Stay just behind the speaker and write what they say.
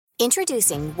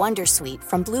Introducing Wondersuite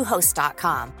from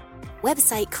Bluehost.com.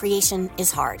 Website creation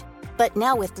is hard, but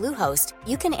now with Bluehost,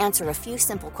 you can answer a few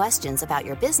simple questions about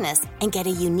your business and get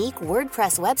a unique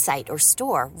WordPress website or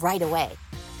store right away.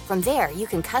 From there, you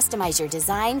can customize your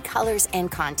design, colors,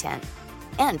 and content.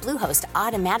 And Bluehost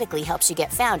automatically helps you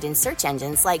get found in search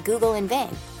engines like Google and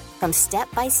Bing. From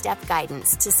step-by-step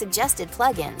guidance to suggested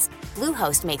plugins,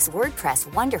 Bluehost makes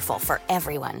WordPress wonderful for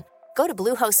everyone. Go to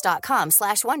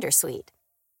bluehost.com/wondersuite.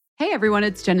 Hey everyone,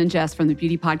 it's Jen and Jess from the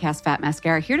beauty podcast Fat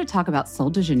Mascara here to talk about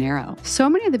Sol de Janeiro. So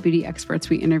many of the beauty experts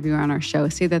we interview on our show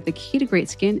say that the key to great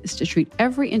skin is to treat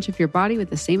every inch of your body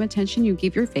with the same attention you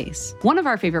give your face. One of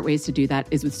our favorite ways to do that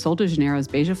is with Sol de Janeiro's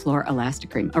Beija Flor Elastic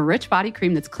Cream, a rich body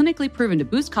cream that's clinically proven to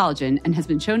boost collagen and has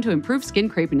been shown to improve skin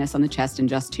crepiness on the chest in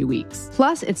just 2 weeks.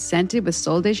 Plus, it's scented with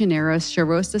Sol de Janeiro's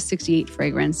Charosta 68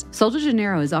 fragrance. Sol de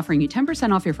Janeiro is offering you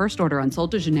 10% off your first order on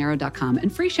soldejaneiro.com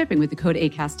and free shipping with the code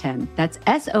ACAST10. That's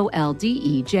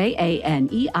SOLDEJANEIRO,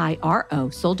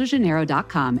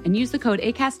 soldejaneiro.com, and use the code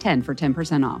ACAST10 for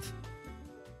 10% off.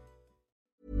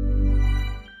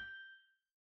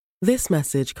 This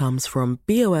message comes from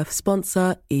BOF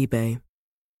sponsor eBay.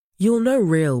 You'll know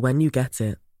real when you get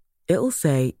it. It'll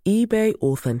say eBay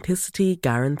Authenticity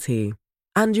Guarantee.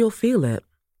 And you'll feel it.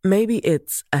 Maybe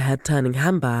it's a head-turning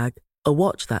handbag, a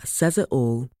watch that says it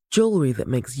all, jewelry that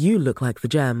makes you look like the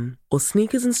gem, or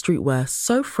sneakers and streetwear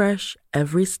so fresh,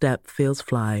 every step feels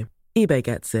fly. eBay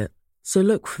gets it. So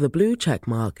look for the blue check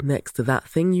mark next to that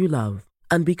thing you love,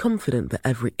 and be confident that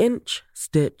every inch,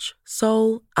 stitch,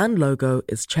 sole, and logo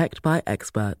is checked by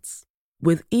experts.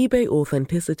 With eBay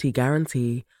Authenticity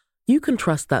Guarantee, you can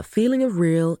trust that feeling of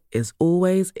real is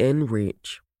always in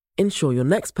reach. Ensure your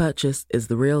next purchase is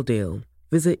the real deal.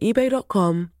 Visit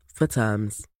ebay.com for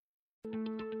terms.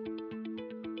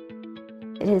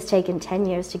 It has taken 10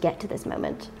 years to get to this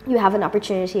moment. You have an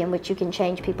opportunity in which you can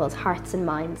change people's hearts and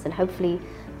minds and hopefully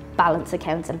balance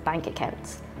accounts and bank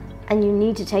accounts. And you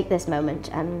need to take this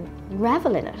moment and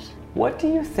revel in it. What do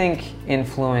you think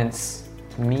influence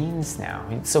means now?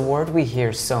 It's a word we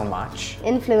hear so much.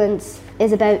 Influence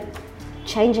is about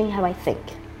changing how I think,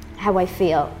 how I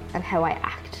feel, and how I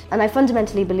act. And I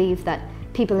fundamentally believe that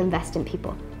people invest in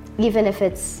people. Even if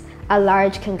it's a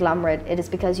large conglomerate, it is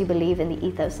because you believe in the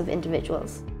ethos of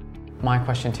individuals. My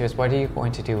question to you is, what are you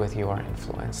going to do with your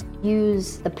influence?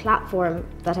 Use the platform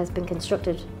that has been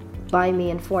constructed by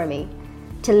me and for me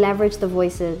to leverage the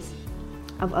voices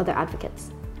of other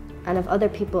advocates and of other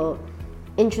people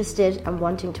interested and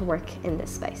wanting to work in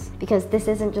this space. Because this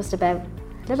isn't just about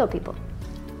little people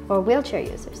or wheelchair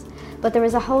users, but there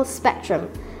is a whole spectrum,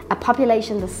 a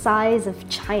population the size of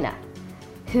China,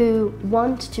 who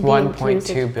want to be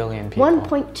inclusive. 1.2 billion people.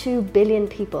 1.2 billion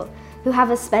people who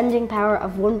have a spending power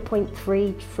of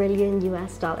 1.3 trillion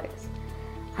US dollars.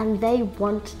 And they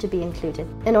want to be included.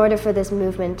 In order for this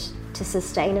movement to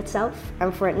sustain itself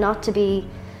and for it not to be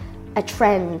a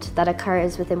trend that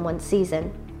occurs within one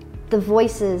season, the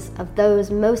voices of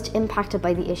those most impacted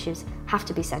by the issues have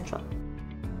to be central.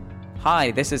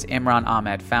 Hi, this is Imran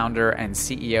Ahmed, founder and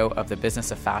CEO of the Business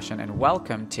of Fashion, and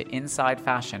welcome to Inside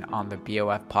Fashion on the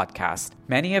BOF podcast.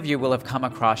 Many of you will have come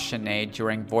across Sinéad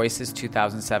during Voices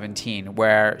 2017,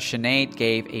 where Sinéad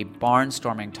gave a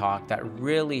barnstorming talk that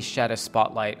really shed a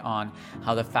spotlight on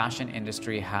how the fashion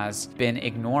industry has been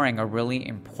ignoring a really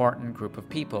important group of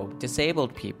people,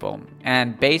 disabled people.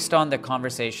 And based on the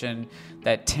conversation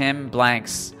that Tim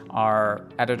Blanks, our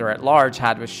editor-at-large,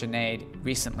 had with Sinéad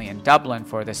recently in Dublin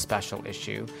for this special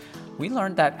issue, we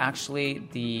learned that actually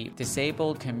the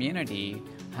disabled community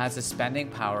has a spending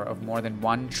power of more than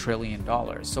 $1 trillion.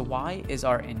 So why is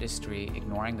our industry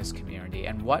ignoring this community?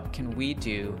 And what can we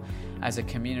do as a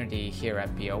community here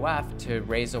at BOF to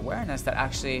raise awareness that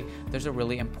actually there's a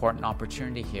really important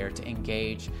opportunity here to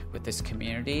engage with this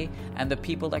community and the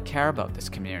people that care about this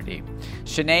community?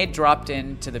 Sinéad dropped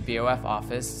into the BOF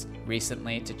office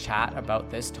recently to chat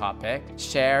about this topic,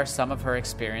 share some of her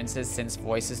experiences since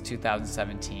Voices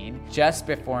 2017, just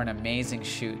before an amazing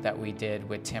shoot that we did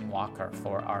with Tim Walker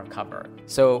for our cover.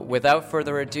 So without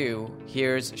further ado,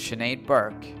 here's Sinéad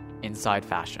Burke, Inside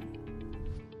Fashion.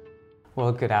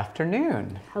 Well, good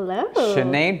afternoon. Hello.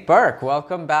 Sinéad Burke,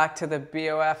 welcome back to the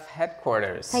BOF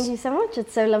headquarters. Thank you so much.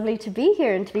 It's so lovely to be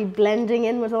here and to be blending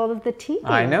in with all of the team.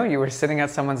 I know, you were sitting at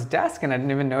someone's desk and I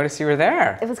didn't even notice you were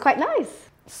there. It was quite nice.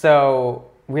 So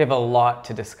we have a lot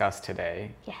to discuss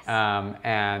today. Yes.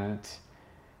 And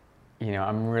you know,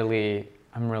 I'm really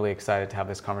excited to have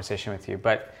this conversation with you.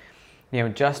 But you know,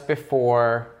 just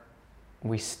before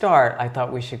we start, I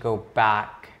thought we should go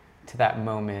back to that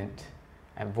moment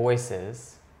at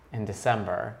Voices in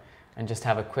December and just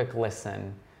have a quick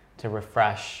listen to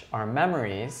refresh our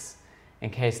memories, in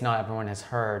case not everyone has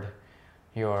heard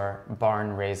your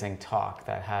barn-raising talk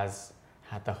that has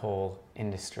had the whole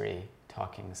industry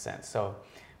talking since. So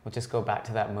we'll just go back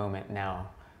to that moment now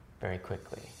very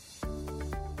quickly.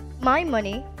 My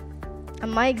money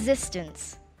and my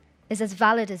existence is as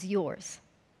valid as yours,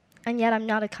 and yet I'm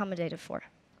not accommodated for.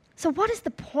 So what is the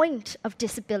point of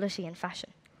disability in fashion?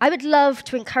 I would love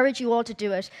to encourage you all to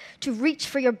do it, to reach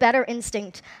for your better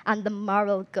instinct and the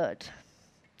moral good.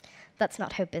 That's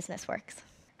not how business works.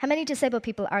 How many disabled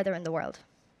people are there in the world?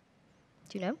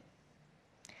 Do you know?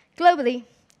 Globally,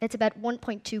 it's about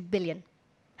 1.2 billion.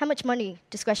 How much money,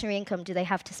 discretionary income, do they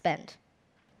have to spend?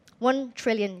 $1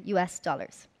 trillion US.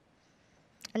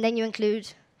 And then you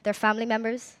include their family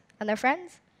members and their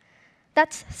friends?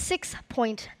 That's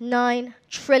 6.9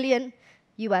 trillion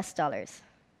US dollars.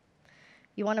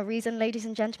 You want a reason, ladies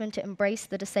and gentlemen, to embrace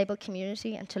the disabled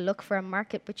community and to look for a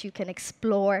market which you can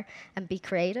explore and be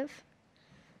creative?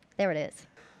 There it is.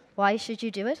 Why should you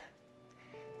do it?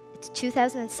 It's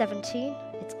 2017.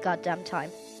 It's goddamn time.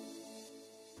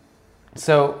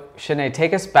 So, Sinead,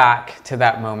 take us back to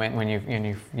that moment when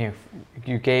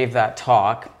you gave that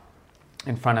talk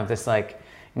in front of this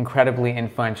incredibly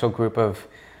influential group of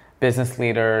business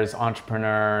leaders,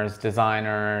 entrepreneurs,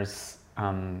 designers,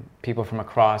 people from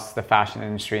across the fashion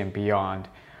industry and beyond.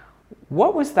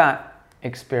 What was that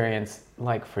experience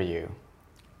like for you?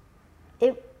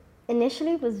 It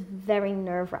initially was very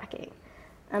nerve-wracking.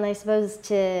 And I suppose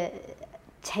to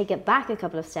take it back a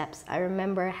couple of steps, I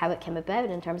remember how it came about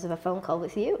in terms of a phone call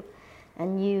with you.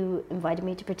 And you invited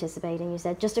me to participate and you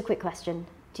said, just a quick question,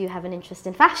 do you have an interest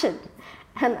in fashion?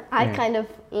 And I kind of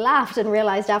laughed and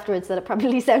realized afterwards that it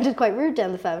probably sounded quite rude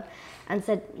down the phone and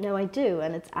said, no, I do.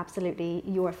 And it's absolutely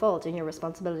your fault and your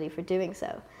responsibility for doing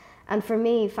so. And for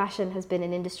me, fashion has been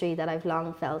an industry that I've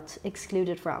long felt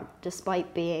excluded from,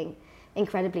 despite being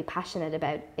incredibly passionate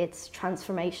about its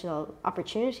transformational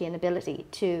opportunity and ability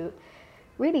to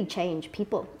really change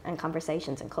people and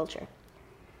conversations and culture.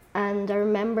 And I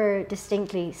remember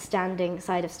distinctly standing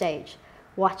side of stage,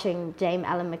 watching Dame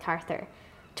Ellen MacArthur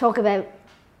talk about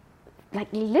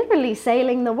literally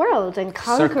sailing the world and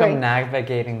conquering.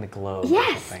 Circumnavigating the globe.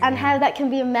 Yes, and how that can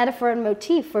be a metaphor and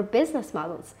motif for business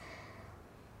models.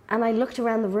 And I looked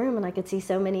around the room and I could see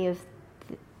so many of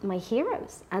my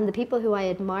heroes and the people who I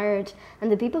admired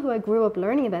and the people who I grew up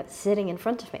learning about sitting in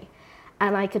front of me.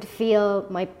 And I could feel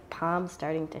my palms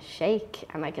starting to shake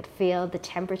and I could feel the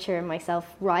temperature in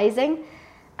myself rising.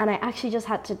 And I actually just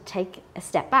had to take a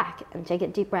step back and take a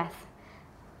deep breath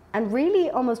and really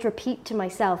almost repeat to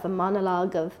myself a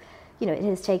monologue of, it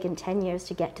has taken 10 years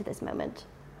to get to this moment.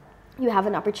 You have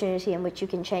an opportunity in which you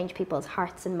can change people's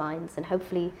hearts and minds and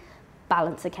hopefully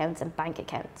balance accounts and bank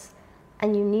accounts.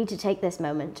 And you need to take this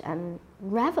moment and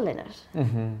revel in it.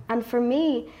 Mm-hmm. And for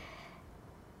me,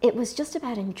 it was just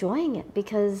about enjoying it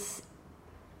because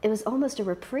it was almost a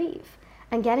reprieve.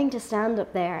 And getting to stand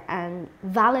up there and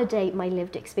validate my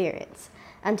lived experience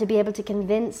and to be able to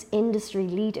convince industry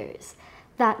leaders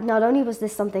that not only was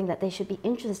this something that they should be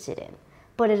interested in,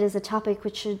 but it is a topic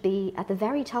which should be at the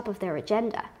very top of their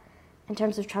agenda in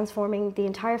terms of transforming the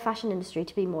entire fashion industry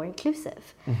to be more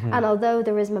inclusive. Mm-hmm. And although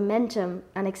there is momentum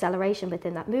and acceleration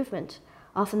within that movement,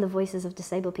 often the voices of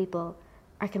disabled people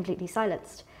are completely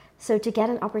silenced. So to get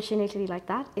an opportunity like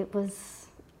that, it was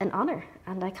an honor.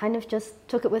 And I kind of just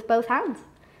took it with both hands.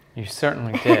 You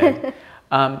certainly did.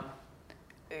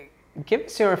 Give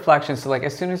us your reflections. So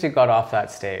as soon as you got off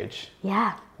that stage,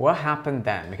 what happened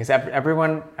then? Because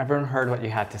everyone heard what you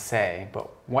had to say, but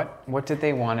what did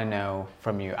they want to know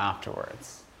from you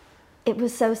afterwards? It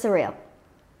was so surreal.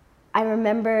 I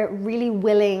remember really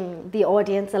willing the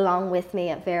audience along with me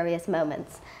at various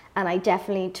moments. And I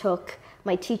definitely took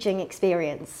my teaching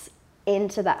experience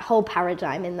into that whole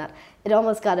paradigm, in that it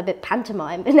almost got a bit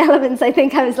pantomime in elements. I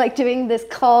think I was doing this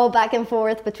call back and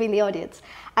forth between the audience.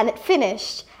 And it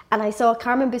finished, and I saw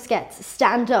Carmen Busquets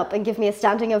stand up and give me a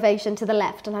standing ovation to the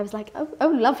left. And I was like, oh,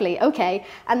 lovely, okay.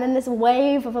 And then this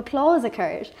wave of applause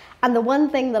occurred. And the one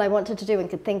thing that I wanted to do and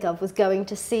could think of was going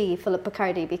to see Philip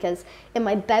Picardi, because in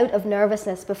my bout of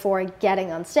nervousness before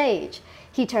getting on stage,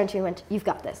 he turned to me and went, you've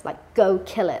got this, go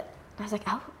kill it. And I was like,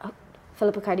 oh.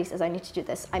 Philip Picardi says I need to do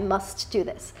this. I must do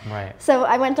this. Right. So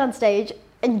I went on stage,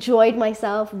 enjoyed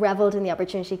myself, reveled in the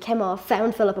opportunity, came off,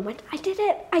 found Philip and went, I did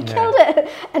it. I killed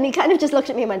it. And he kind of just looked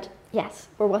at me and went, yes,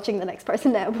 we're watching the next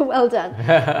person now, but well done.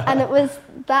 And it was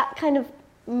that kind of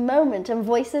moment. And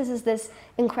Voices is this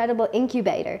incredible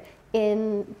incubator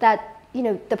in that,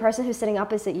 the person who's sitting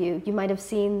opposite you, you might have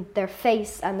seen their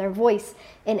face and their voice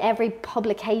in every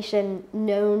publication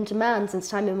known to man since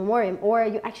time immemorial, or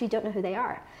you actually don't know who they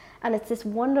are. And it's this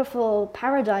wonderful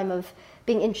paradigm of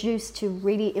being introduced to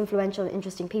really influential and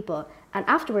interesting people. And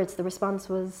afterwards, the response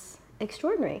was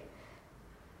extraordinary.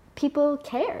 People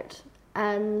cared,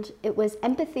 and it was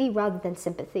empathy rather than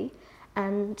sympathy.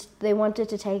 And they wanted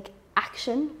to take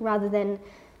action rather than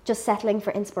just settling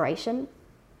for inspiration.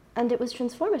 And it was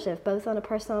transformative, both on a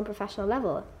personal and professional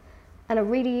level. And it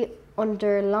really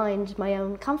underlined my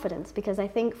own confidence, because I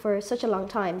think for such a long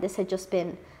time, this had just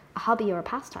been a hobby or a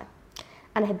pastime.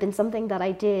 And it had been something that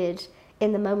I did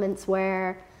in the moments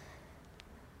where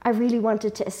I really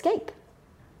wanted to escape.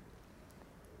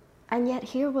 And yet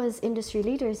here was industry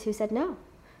leaders who said, no,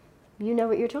 you know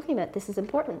what you're talking about. This is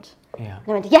important. Yeah. And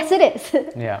I went, yes, it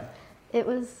is. Yeah. It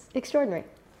was extraordinary.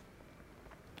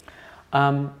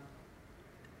 And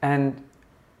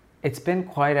it's been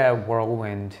quite a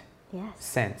whirlwind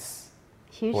since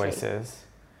Hugely. Voices.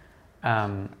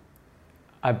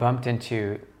 I bumped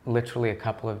into literally a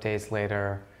couple of days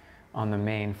later on the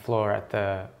main floor at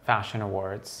the Fashion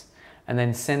Awards. And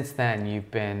then since then,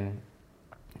 you've been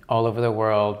all over the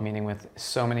world, meeting with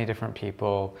so many different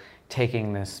people,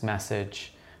 taking this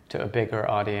message to a bigger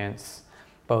audience,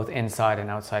 both inside and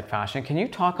outside fashion. Can you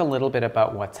talk a little bit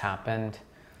about what's happened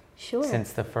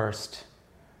since the first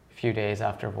few days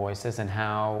after Voices, and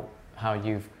how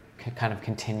you've kind of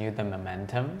continued the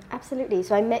momentum? Absolutely.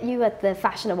 So I met you at the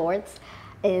Fashion Awards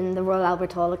in the Royal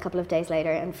Albert Hall a couple of days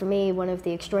later, and for me, one of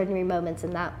the extraordinary moments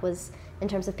in that was in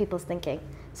terms of people's thinking.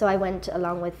 So I went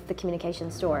along with the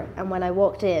communication store, and when I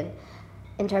walked in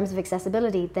terms of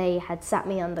accessibility, they had sat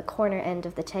me on the corner end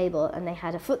of the table, and they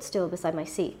had a footstool beside my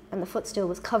seat, and the footstool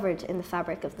was covered in the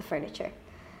fabric of the furniture.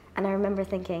 And I remember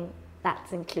thinking,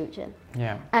 that's inclusion.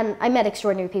 Yeah. And I met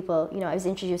extraordinary people. You know, I was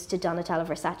introduced to Donatella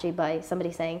Versace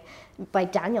by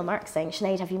Daniel Marks saying,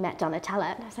 Sinead, have you met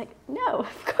Donatella? And I was like, no,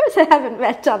 of course I haven't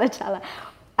met Donatella.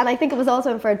 And I think it was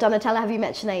also for Donatella, have you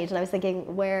met Sinead? And I was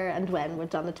thinking, where and when would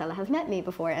Donatella have met me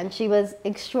before? And she was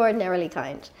extraordinarily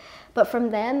kind. But from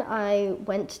then I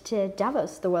went to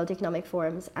Davos, the World Economic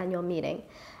Forum's annual meeting.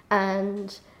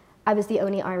 And I was the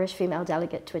only Irish female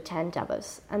delegate to attend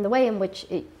Davos. And the way in which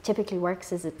it typically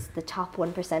works is it's the top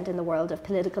 1% in the world of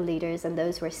political leaders and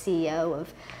those who are CEO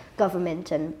of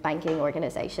government and banking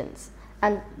organizations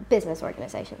and business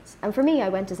organizations. And for me, I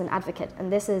went as an advocate,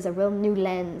 and this is a real new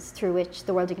lens through which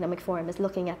the World Economic Forum is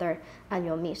looking at their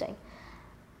annual meeting.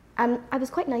 And I was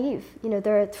quite naive. You know,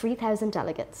 there are 3,000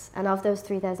 delegates, and of those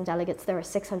 3,000 delegates, there are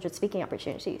 600 speaking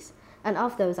opportunities. And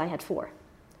of those, I had 4,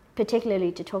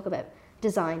 particularly to talk about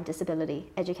design,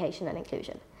 disability, education, and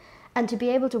inclusion. And to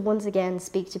be able to once again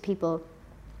speak to people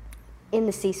in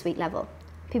the C-suite level,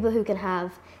 people who can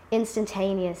have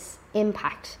instantaneous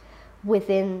impact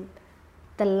within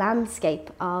the landscape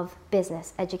of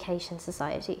business, education,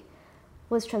 society,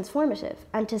 was transformative.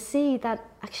 And to see that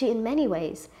actually in many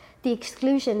ways, the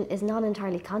exclusion is not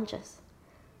entirely conscious.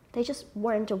 They just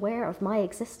weren't aware of my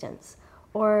existence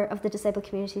or of the disabled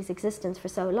community's existence for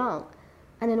so long.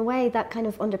 And in a way, that kind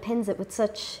of underpins it with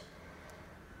such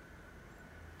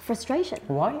frustration.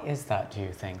 Why is that, do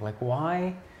you think? Like,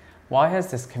 why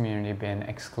has this community been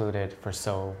excluded for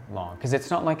so long? Because it's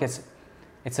not like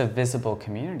it's a visible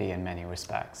community in many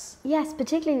respects. Yes,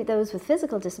 particularly those with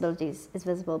physical disabilities is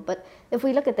visible. But if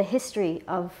we look at the history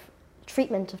of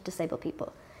treatment of disabled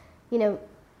people, you know,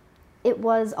 it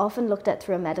was often looked at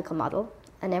through a medical model,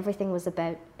 and everything was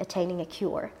about attaining a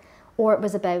cure, or it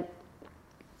was about,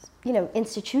 you know,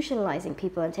 institutionalizing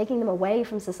people and taking them away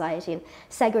from society, and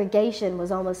segregation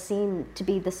was almost seen to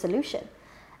be the solution.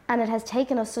 And it has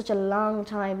taken us such a long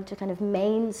time to kind of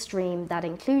mainstream that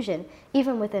inclusion,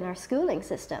 even within our schooling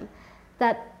system,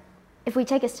 that if we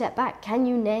take a step back, can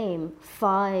you name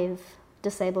 5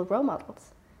 disabled role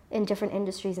models in different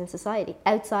industries in society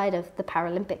outside of the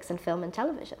Paralympics and film and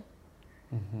television?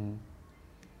 Mm-hmm.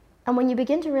 And when you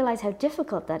begin to realize how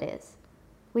difficult that is,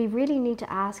 we really need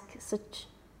to ask such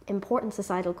important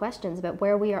societal questions about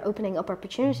where we are opening up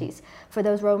opportunities for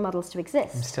those role models to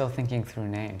exist. I'm still thinking through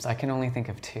names. I can only think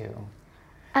of 2.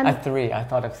 3. I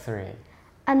thought of 3.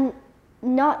 And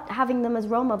not having them as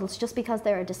role models just because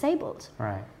they're disabled.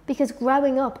 Right. Because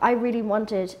growing up, I really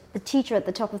wanted the teacher at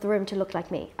the top of the room to look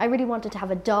like me. I really wanted to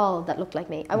have a doll that looked like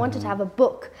me. I wanted to have a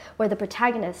book where the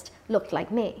protagonist looked like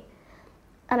me.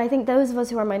 And I think those of us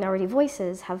who are minority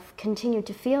voices have continued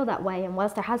to feel that way. And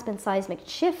whilst there has been seismic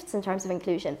shifts in terms of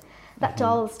inclusion, that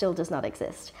doll still does not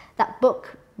exist. That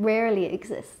book rarely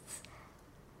exists.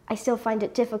 I still find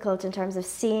it difficult in terms of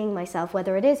seeing myself,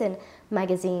 whether it is in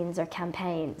magazines or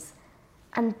campaigns.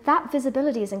 And that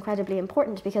visibility is incredibly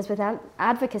important, because within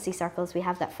advocacy circles, we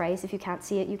have that phrase, if you can't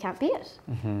see it, you can't be it.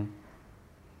 Mm-hmm.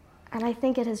 And I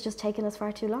think it has just taken us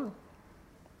far too long.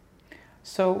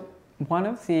 So one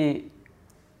of the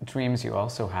dreams you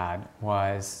also had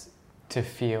was to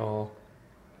feel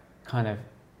kind of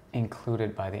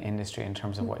included by the industry in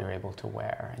terms of what you're able to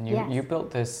wear. And you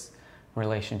built this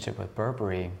relationship with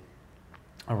Burberry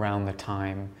around the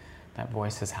time that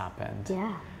Voices happened.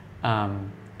 Yeah.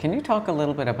 Can you talk a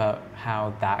little bit about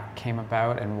how that came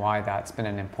about and why that's been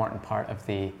an important part of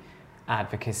the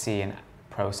advocacy and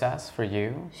process for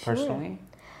you personally?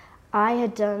 I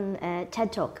had done a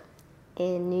TED Talk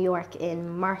in New York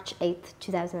in March 8th,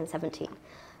 2017,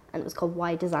 and it was called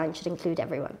Why Design Should Include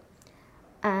Everyone.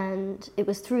 And it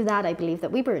was through that, I believe,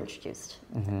 that we were introduced,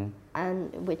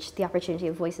 and which the opportunity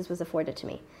of Voices was afforded to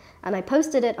me. And I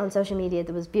posted it on social media.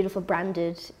 There was beautiful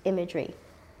branded imagery.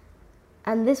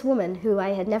 And this woman, who I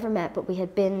had never met, but we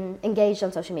had been engaged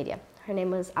on social media, her name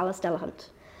was Alice Delahunt.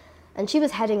 And she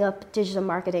was heading up digital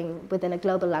marketing within a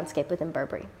global landscape within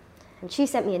Burberry. And she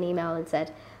sent me an email and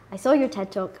said, I saw your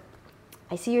TED Talk.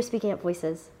 I see you're speaking at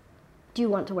Voices. Do you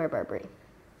want to wear Burberry?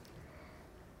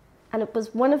 And it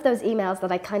was one of those emails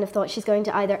that I kind of thought she's going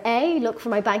to either A, look for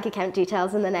my bank account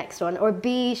details in the next one, or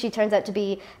B, she turns out to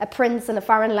be a prince in a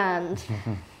foreign land.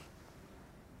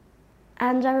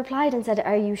 And I replied and said,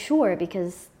 are you sure?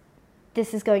 Because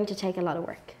this is going to take a lot of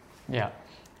work. Yeah.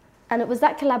 And it was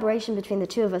that collaboration between the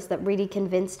two of us that really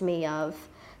convinced me of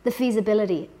the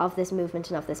feasibility of this movement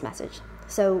and of this message.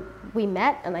 So we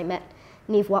met, and I met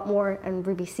Niamh Watmore and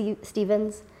Ruby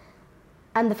Stevens.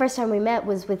 And the first time we met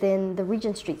was within the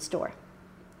Regent Street store.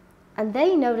 And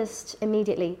they noticed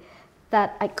immediately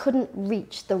that I couldn't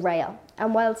reach the rail.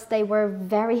 And whilst they were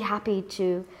very happy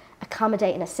to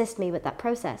accommodate and assist me with that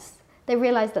process, they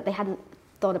realized that they hadn't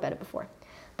thought about it before.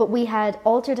 But we had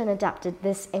altered and adapted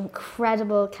this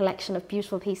incredible collection of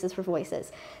beautiful pieces for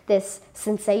Voices. This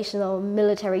sensational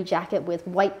military jacket with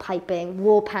white piping,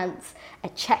 wool pants, a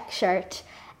check shirt.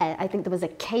 I think there was a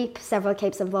cape, several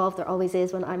capes involved. There always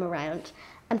is when I'm around.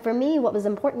 And for me, what was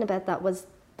important about that was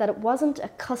that it wasn't a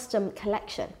custom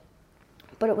collection,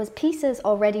 but it was pieces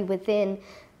already within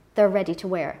their ready to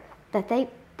wear that they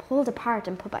pulled apart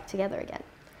and put back together again.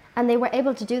 And they were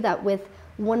able to do that with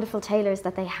wonderful tailors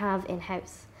that they have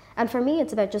in-house. And for me,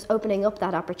 it's about just opening up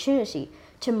that opportunity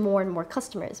to more and more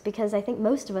customers, because I think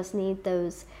most of us need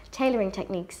those tailoring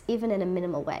techniques, even in a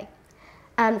minimal way.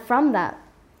 And from that,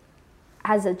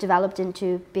 has it developed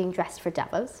into being dressed for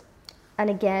Davos, and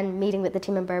again meeting with the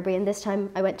team in Burberry. And this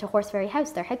time I went to Horseferry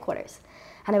House, their headquarters,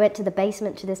 and I went to the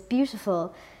basement to this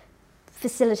beautiful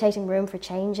facilitating room for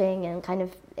changing and kind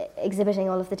of exhibiting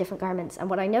all of the different garments. And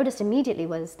what I noticed immediately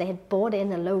was they had bought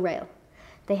in a low rail.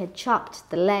 They had chopped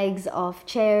the legs off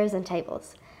chairs and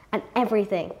tables, and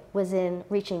everything was in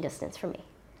reaching distance from me.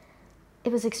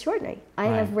 It was extraordinary. I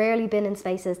have rarely been in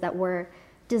spaces that were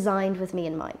designed with me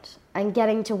in mind, and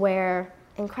getting to wear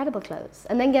incredible clothes,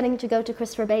 and then getting to go to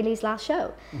Christopher Bailey's last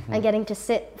show, and getting to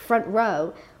sit front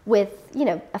row with, you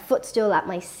know, a footstool at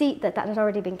my seat that had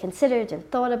already been considered and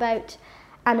thought about.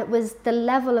 And it was the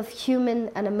level of human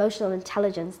and emotional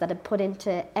intelligence that had put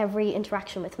into every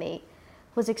interaction with me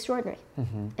was extraordinary.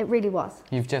 It really was.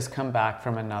 You've just come back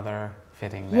from another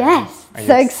fitting there. Yes,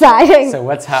 so exciting. So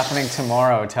what's happening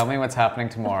tomorrow? Tell me what's happening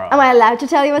tomorrow. Am I allowed to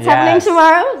tell you what's happening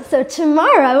tomorrow? So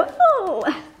tomorrow,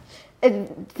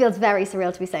 it feels very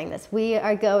surreal to be saying this. We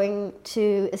are going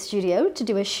to a studio to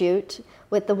do a shoot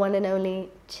with the one and only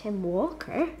Tim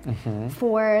Walker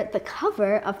for the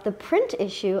cover of the print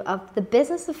issue of the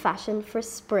Business of Fashion for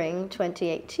Spring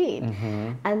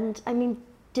 2018. And I mean,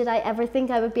 did I ever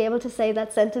think I would be able to say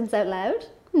that sentence out loud?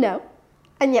 No.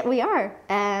 And yet we are.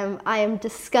 I am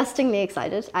disgustingly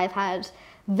excited. I've had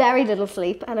very little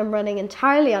sleep, and I'm running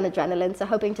entirely on adrenaline, so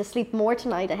hoping to sleep more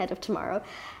tonight ahead of tomorrow.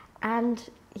 And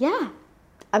yeah,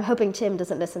 I'm hoping Tim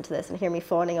doesn't listen to this and hear me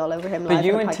fawning all over him live on the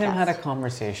podcast. But you and Tim had a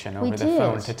conversation over the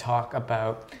phone to talk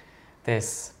about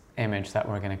this image that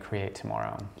we're going to create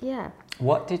tomorrow. Yeah.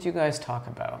 What did you guys talk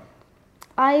about?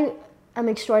 I am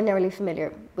extraordinarily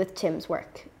familiar with Tim's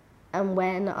work. And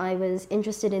when I was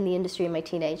interested in the industry in my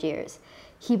teenage years,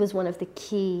 he was one of the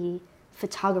key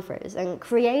photographers and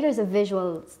creators of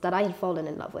visuals that I had fallen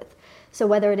in love with. So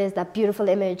whether it is that beautiful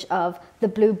image of the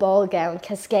blue ball gown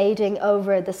cascading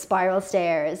over the spiral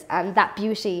stairs and that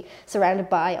beauty surrounded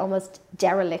by almost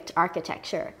derelict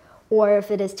architecture, or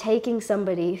if it is taking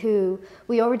somebody who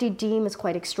we already deem as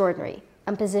quite extraordinary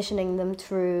and positioning them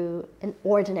through an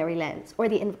ordinary lens, or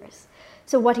the inverse.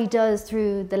 So what he does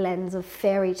through the lens of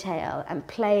fairy tale and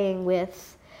playing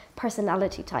with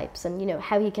personality types, and you know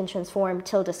how he can transform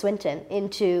Tilda Swinton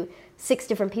into 6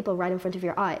 different people right in front of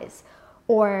your eyes,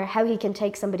 or how he can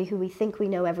take somebody who we think we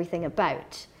know everything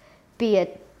about, be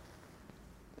it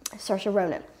Saoirse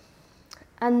Ronan,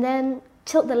 and then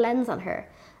tilt the lens on her,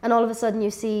 and all of a sudden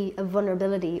you see a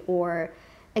vulnerability or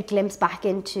a glimpse back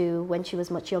into when she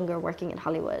was much younger working in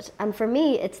Hollywood. And for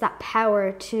me, it's that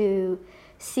power to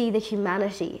see the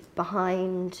humanity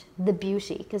behind the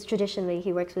beauty, because traditionally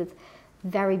he works with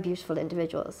very beautiful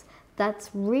individuals. That's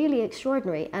really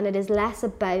extraordinary, and it is less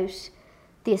about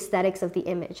the aesthetics of the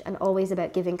image and always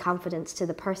about giving confidence to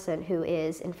the person who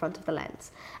is in front of the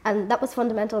lens. And that was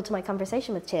fundamental to my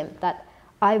conversation with Tim, that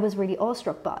I was really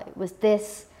awestruck by, was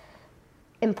this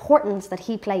importance that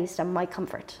he placed on my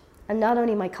comfort. And not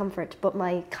only my comfort, but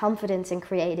my confidence in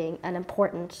creating an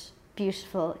important,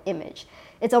 beautiful image.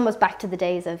 It's almost back to the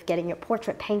days of getting your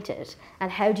portrait painted,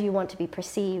 and how do you want to be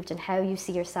perceived, and how you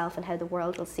see yourself, and how the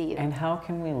world will see you. And how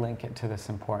can we link it to this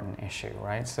important issue,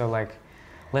 right? So like,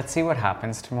 let's see what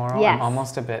happens tomorrow. Yes. I'm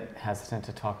almost a bit hesitant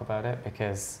to talk about it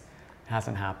because it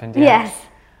hasn't happened yet. Yes.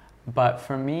 But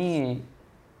for me,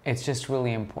 it's just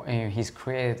really important. You know, he's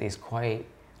created these quite,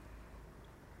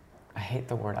 I hate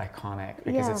the word iconic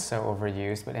because it's so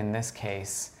overused, but in this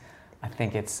case, I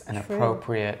think it's an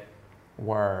appropriate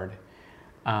word.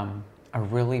 A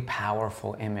really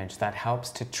powerful image that helps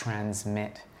to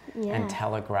transmit and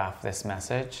telegraph this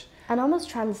message. And almost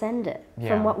transcend it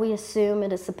from what we assume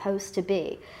it is supposed to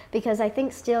be. Because I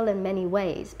think still in many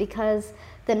ways, because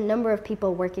the number of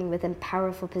people working within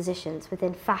powerful positions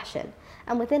within fashion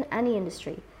and within any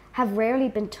industry have rarely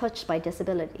been touched by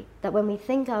disability, that when we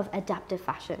think of adaptive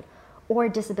fashion or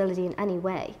disability in any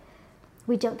way,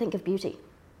 we don't think of beauty.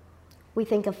 We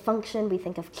think of function, we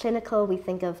think of clinical, we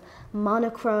think of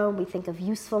monochrome, we think of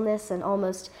usefulness and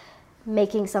almost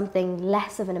making something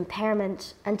less of an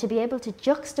impairment, and to be able to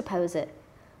juxtapose it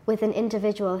with an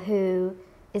individual who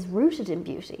is rooted in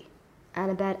beauty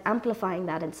and about amplifying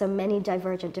that in so many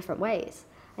divergent different ways.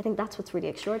 I think that's what's really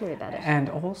extraordinary about it. And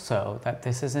also that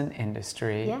this is an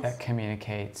industry that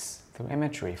communicates through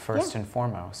imagery first and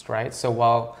foremost, right? So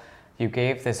while you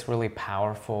gave this really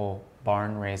powerful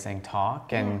barn-raising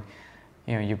talk, and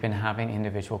you know, you've been having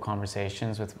individual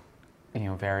conversations with, you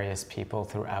know, various people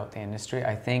throughout the industry,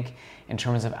 I think in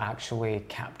terms of actually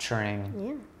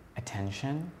capturing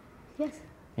attention,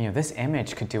 you know, this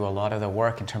image could do a lot of the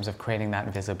work in terms of creating that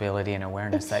visibility and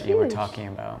awareness that you were talking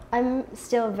about. I'm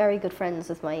still very good friends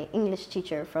with my English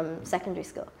teacher from secondary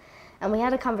school, and we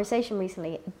had a conversation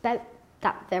recently about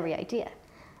that very idea.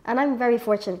 And I'm very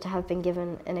fortunate to have been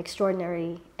given an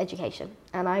extraordinary education,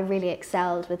 and I really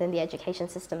excelled within the education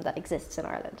system that exists in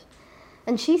Ireland.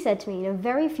 And she said to me, you know,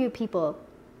 very few people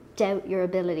doubt your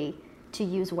ability to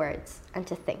use words and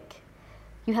to think.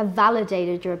 You have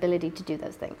validated your ability to do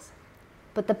those things.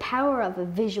 But the power of a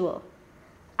visual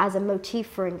as a motif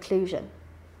for inclusion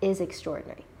is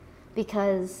extraordinary,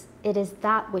 because it is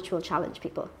that which will challenge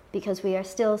people, because we are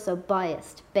still so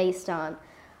biased based on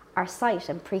our sight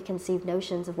and preconceived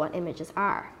notions of what images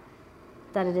are,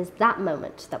 that it is that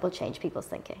moment that will change people's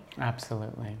thinking.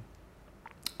 Absolutely.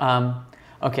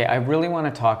 Okay, I really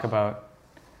want to talk about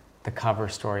the cover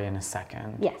story in a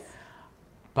second. Yes.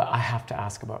 But I have to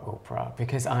ask about Oprah,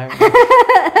 because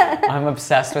I'm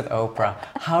obsessed with Oprah.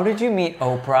 How did you meet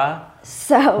Oprah?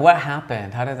 So what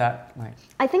happened? How did that, like?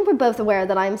 I think we're both aware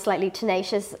that I'm slightly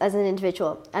tenacious as an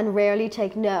individual and rarely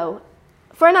take no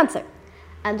for an answer.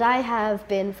 And I have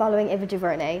been following Ava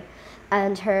DuVernay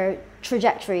and her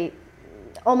trajectory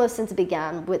almost since it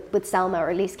began with Selma, or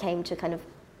at least came to kind of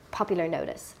popular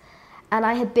notice. And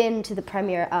I had been to the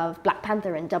premiere of Black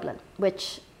Panther in Dublin,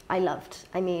 which I loved.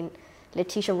 I mean,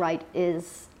 Letitia Wright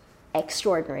is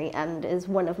extraordinary and is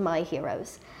one of my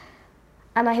heroes.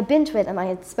 And I had been to it, and I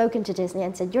had spoken to Disney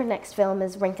and said, your next film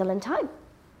is Wrinkle in Time.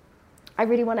 I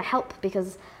really want to help,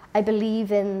 because I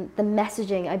believe in the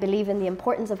messaging, I believe in the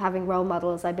importance of having role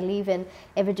models, I believe in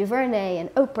Ava DuVernay and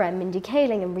Oprah and Mindy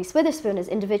Kaling and Reese Witherspoon as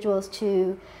individuals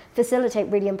to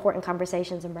facilitate really important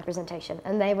conversations and representation.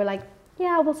 And they were like,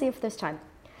 yeah, we'll see if there's time.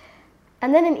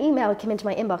 And then an email came into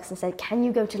my inbox and said, can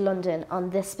you go to London on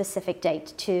this specific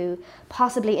date to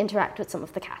possibly interact with some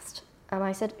of the cast? And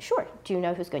I said, sure, do you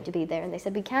know who's going to be there? And they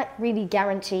said, we can't really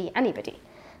guarantee anybody.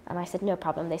 And I said, no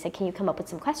problem. They said, can you come up with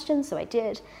some questions? So I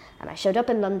did. And I showed up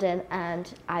in London,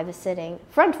 and I was sitting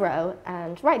front row,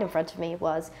 and right in front of me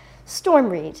was Storm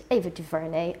Reid, Ava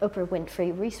DuVernay, Oprah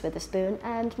Winfrey, Reese Witherspoon,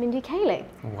 and Mindy Kaling.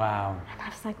 Wow. And I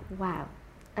was like, wow.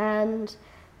 And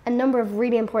a number of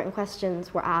really important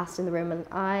questions were asked in the room, and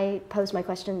I posed my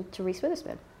question to Reese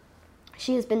Witherspoon.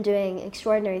 She has been doing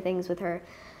extraordinary things with her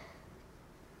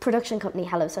production company,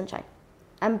 Hello Sunshine,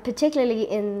 and particularly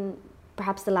in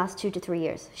perhaps the last 2 to 3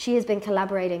 years. She has been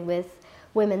collaborating with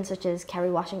women such as Kerry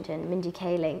Washington, Mindy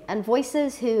Kaling, and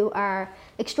voices who are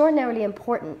extraordinarily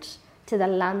important to the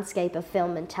landscape of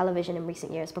film and television in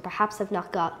recent years, but perhaps have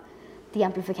not got the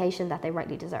amplification that they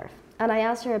rightly deserve. And I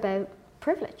asked her about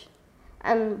privilege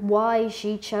and why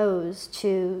she chose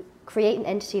to create an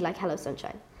entity like Hello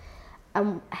Sunshine,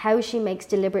 and how she makes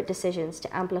deliberate decisions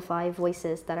to amplify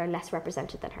voices that are less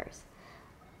represented than hers.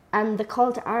 And the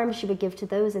call to arms she would give to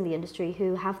those in the industry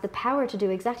who have the power to do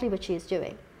exactly what she is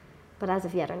doing, but as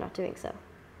of yet are not doing so.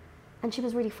 And she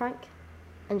was really frank,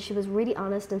 and she was really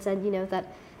honest and said,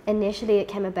 that initially it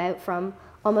came about from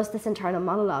almost this internal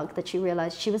monologue that she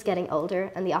realized she was getting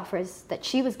older and the offers that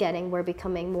she was getting were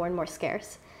becoming more and more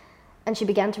scarce. And she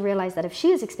began to realize that if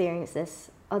she has experienced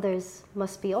this, others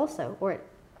must be also, or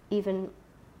even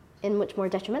in much more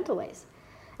detrimental ways.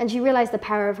 And she realized the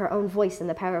power of her own voice and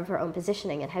the power of her own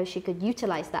positioning and how she could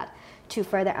utilize that to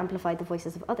further amplify the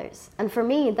voices of others. And for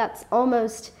me, that's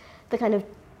almost the kind of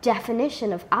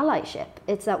definition of allyship.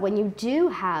 It's that when you do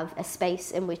have a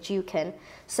space in which you can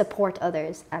support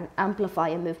others and amplify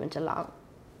a movement along,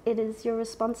 it is your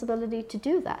responsibility to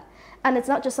do that. And it's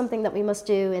not just something that we must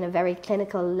do in a very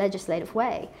clinical, legislative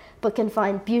way, but can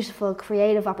find beautiful,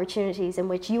 creative opportunities in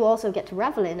which you also get to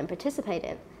revel in and participate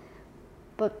in.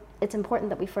 But it's important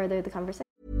that we further the conversation.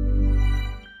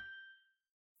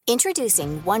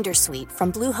 Introducing Wondersuite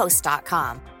from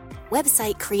Bluehost.com.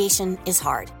 Website creation is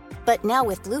hard, but now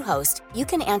with Bluehost, you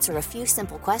can answer a few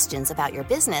simple questions about your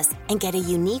business and get a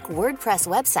unique WordPress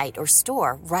website or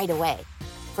store right away.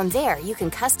 From there, you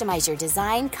can customize your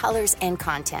design, colors, and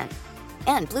content.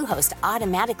 And Bluehost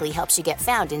automatically helps you get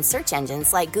found in search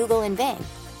engines like Google and Bing.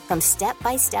 From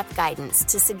step-by-step guidance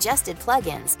to suggested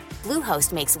plugins,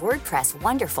 Bluehost makes WordPress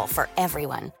wonderful for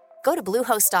everyone. Go to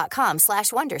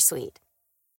bluehost.com/wondersuite.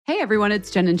 Hey everyone,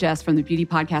 it's Jen and Jess from the beauty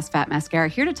podcast Fat Mascara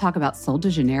here to talk about Sol de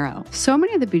Janeiro. So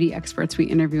many of the beauty experts we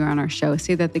interview on our show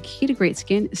say that the key to great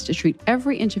skin is to treat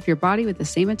every inch of your body with the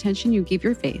same attention you give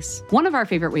your face. One of our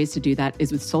favorite ways to do that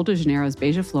is with Sol de Janeiro's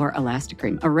Beija Flor Elastic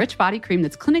Cream, a rich body cream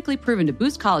that's clinically proven to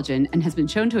boost collagen and has been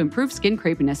shown to improve skin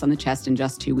crepiness on the chest in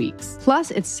just 2 weeks.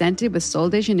 Plus, it's scented with Sol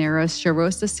de Janeiro's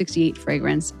Charosta 68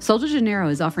 fragrance. Sol de Janeiro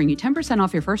is offering you 10%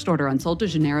 off your first order on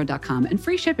soldejaneiro.com and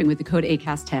free shipping with the code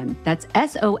ACAST10. That's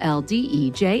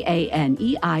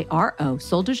SOLDEJANEIRO,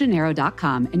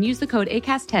 soldejaneiro.com, and use the code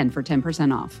ACAST10 for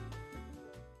 10% off.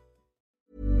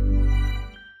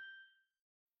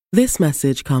 This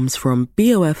message comes from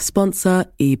BOF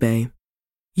sponsor eBay.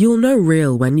 You'll know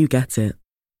real when you get it.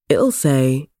 It'll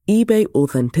say eBay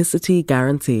Authenticity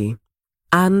Guarantee.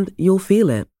 And you'll feel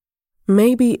it.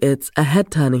 Maybe it's a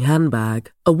head-turning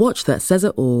handbag, a watch that says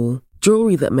it all,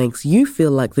 jewelry that makes you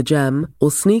feel like the gem,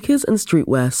 or sneakers and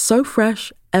streetwear so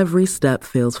fresh every step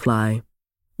feels fly.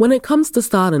 When it comes to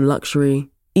style and luxury,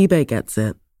 eBay gets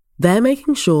it. They're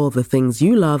making sure the things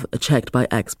you love are checked by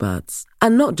experts.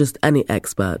 And not just any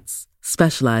experts,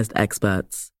 specialized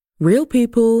experts. Real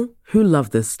people who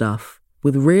love this stuff,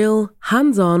 with real,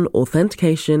 hands-on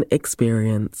authentication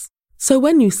experience. So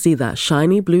when you see that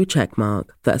shiny blue checkmark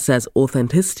that says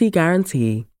Authenticity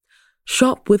Guarantee,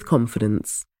 shop with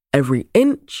confidence. Every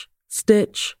inch,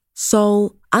 stitch,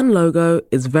 sole, and logo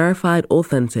is verified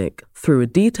authentic through a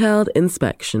detailed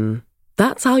inspection.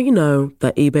 That's how you know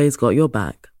that eBay's got your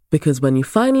back. Because when you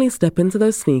finally step into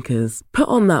those sneakers, put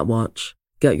on that watch,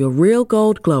 get your real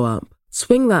gold glow up,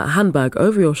 swing that handbag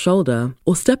over your shoulder,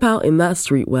 or step out in that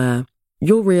streetwear,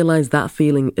 you'll realize that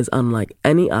feeling is unlike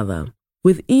any other.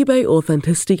 With eBay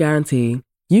Authenticity Guarantee,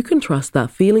 you can trust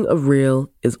that feeling of real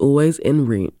is always in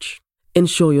reach.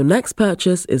 Ensure your next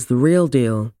purchase is the real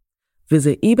deal.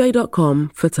 Visit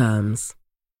ebay.com for terms.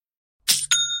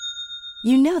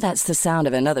 You know that's the sound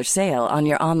of another sale on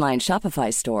your online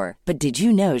Shopify store. But did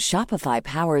you know Shopify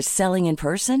powers selling in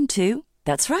person too?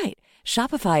 That's right.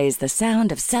 Shopify is the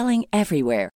sound of selling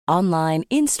everywhere. Online,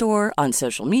 in-store, on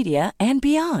social media, and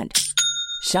beyond.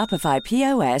 Shopify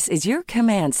POS is your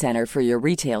command center for your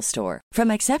retail store.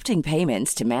 From accepting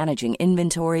payments to managing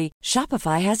inventory,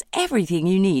 Shopify has everything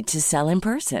you need to sell in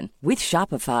person. With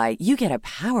Shopify, you get a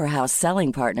powerhouse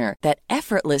selling partner that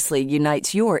effortlessly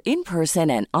unites your in-person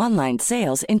and online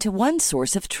sales into one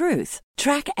source of truth.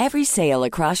 Track every sale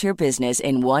across your business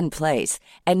in one place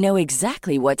and know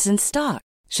exactly what's in stock.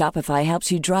 Shopify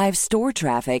helps you drive store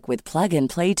traffic with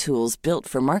plug-and-play tools built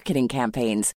for marketing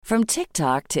campaigns, from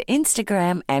TikTok to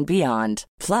Instagram and beyond.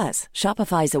 Plus,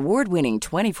 Shopify's award-winning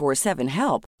 24/7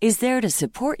 help is there to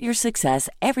support your success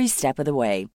every step of the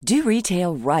way. Do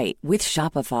retail right with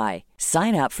Shopify.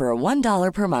 Sign up for a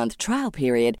 $1 per month trial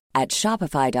period at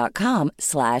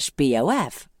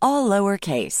shopify.com/BOF, all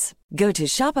lowercase. Go to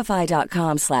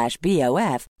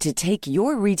shopify.com/BOF to take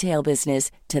your retail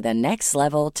business to the next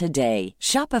level today.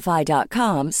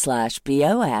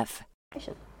 Shopify.com/BOF.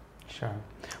 Sure.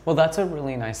 Well, that's a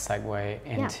really nice segue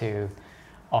into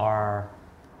our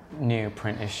new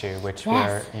print issue, which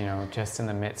Yes. we're just in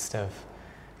the midst of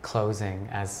closing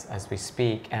as we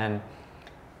speak. And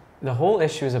the whole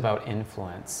issue is about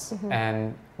influence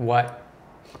and what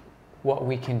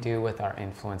we can do with our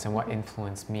influence and what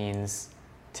influence means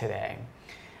today.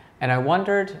 And I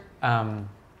wondered,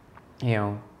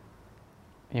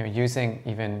 using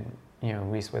even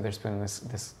Reese Witherspoon,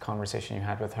 this conversation you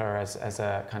had with her as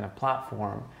a kind of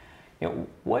platform,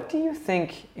 what do you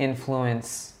think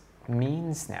influence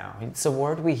means now? It's a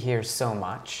word we hear so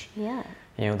much. Yeah.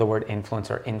 The word influence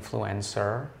or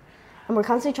influencer. And we're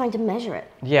constantly trying to measure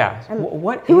it. Yeah. And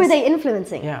who are they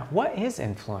influencing? Yeah. What is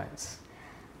influence?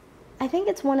 I think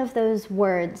it's one of those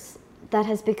words that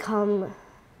has become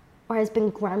or has been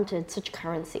granted such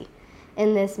currency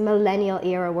in this millennial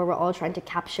era where we're all trying to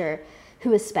capture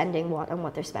who is spending what and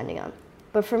what they're spending on.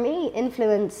 But for me,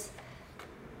 influence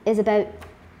is about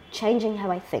changing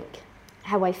how I think,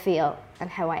 how I feel, and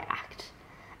how I act.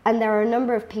 And there are a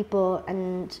number of people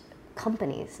and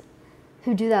companies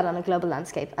who do that on a global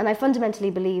landscape. And I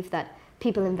fundamentally believe that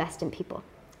people invest in people.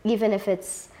 Even if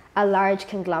it's a large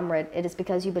conglomerate, it is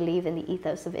because you believe in the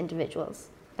ethos of individuals.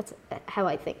 That's how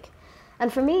I think.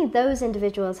 And for me, those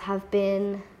individuals have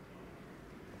been,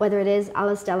 whether it is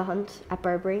Alice Delahunt at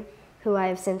Burberry, who I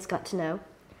have since got to know,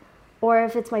 or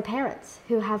if it's my parents,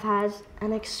 who have had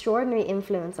an extraordinary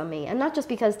influence on me. And not just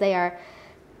because they are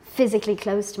physically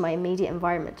close to my immediate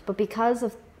environment, but because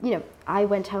of, I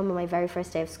went home on my very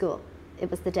first day of school. It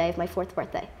was the day of my 4th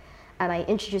birthday. And I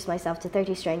introduced myself to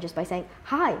 30 strangers by saying,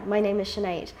 "Hi, my name is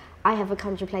Sinéad. I have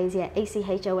achondroplasia,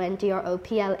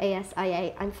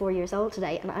 achondroplasia. I'm 4 years old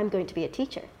today, and I'm going to be a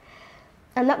teacher."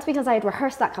 And that's because I had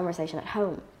rehearsed that conversation at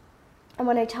home. And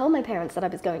when I told my parents that I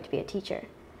was going to be a teacher,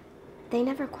 they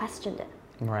never questioned it.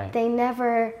 Right. They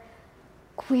never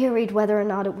queried whether or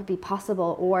not it would be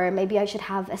possible, or maybe I should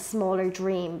have a smaller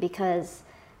dream, because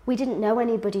we didn't know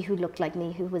anybody who looked like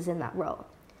me who was in that role.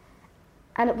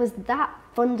 And it was that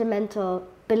fundamental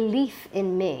belief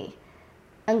in me.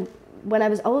 And when I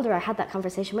was older, I had that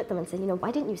conversation with them and said,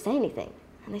 why didn't you say anything?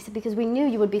 And they said, because we knew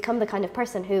you would become the kind of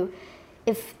person who,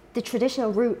 if the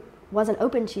traditional route wasn't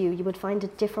open to you, you would find a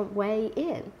different way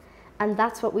in. And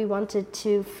that's what we wanted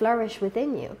to flourish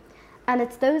within you. And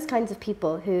it's those kinds of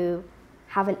people who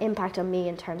have an impact on me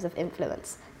in terms of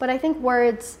influence. But I think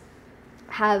words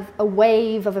have a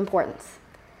wave of importance.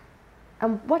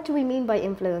 And what do we mean by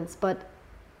influence? But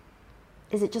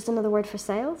is it just another word for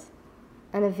sales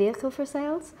and a vehicle for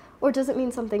sales? Or does it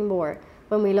mean something more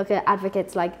when we look at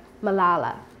advocates like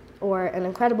Malala or an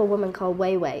incredible woman called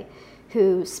Weiwei,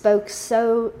 who spoke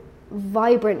so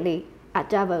vibrantly at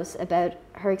Davos about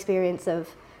her experience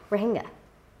of Rohingya,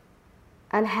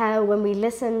 and how when we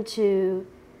listen to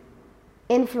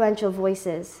influential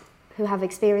voices who have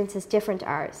experiences different to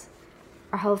ours,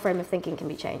 our whole frame of thinking can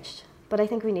be changed. But I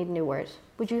think we need a new word.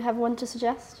 Would you have one to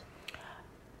suggest?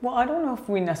 Well, I don't know if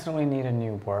we necessarily need a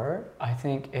new word. I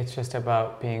think it's just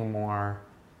about being more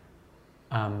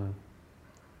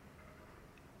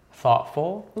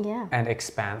thoughtful and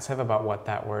expansive about what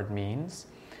that word means.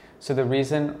 So the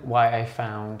reason why I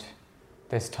found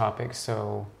this topic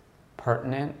so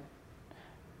pertinent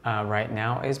right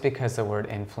now is because the word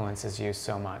influence is used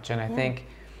so much. And I think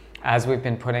as we've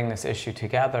been putting this issue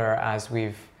together, as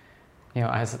we've,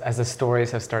 as the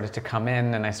stories have started to come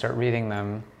in and I start reading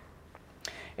them,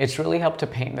 it's really helped to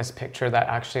paint this picture that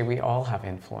actually we all have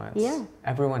influence. Yeah.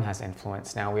 Everyone has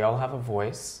influence now. We all have a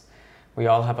voice. We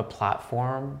all have a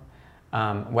platform,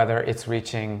 whether it's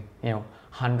reaching,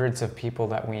 hundreds of people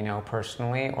that we know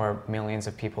personally or millions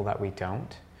of people that we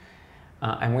don't.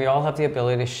 And we all have the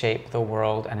ability to shape the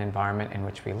world and environment in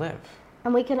which we live.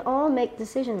 And we can all make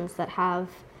decisions that have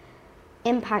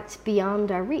impact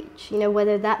beyond our reach,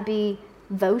 whether that be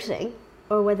voting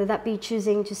or whether that be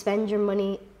choosing to spend your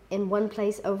money in one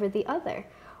place over the other,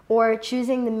 or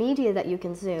choosing the media that you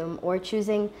consume, or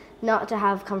choosing not to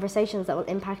have conversations that will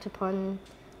impact upon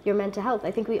your mental health.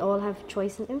 I think we all have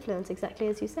choice and influence, exactly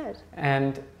as you said.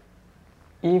 And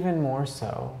even more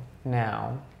so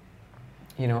now,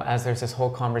 as there's this whole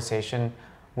conversation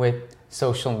with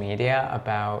social media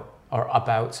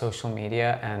about social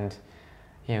media and,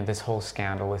 this whole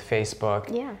scandal with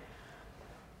Facebook. Yeah.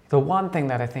 The one thing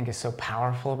that I think is so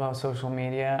powerful about social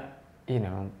media,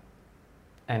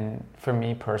 and for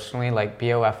me personally, like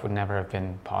BOF would never have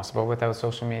been possible without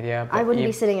social media. I wouldn't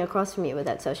be sitting across from you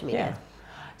without social media. Yeah.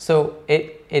 So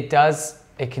it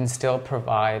can still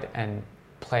provide and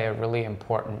play a really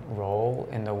important role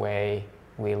in the way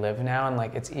we live now.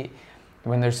 And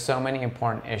when there's so many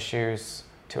important issues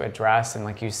to address,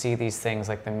 and you see these things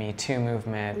like the Me Too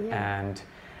movement and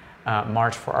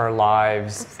March for Our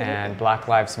Lives, Absolutely. and Black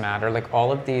Lives Matter. Like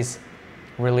all of these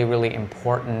really, really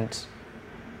important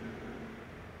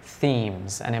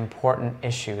themes and important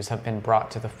issues have been brought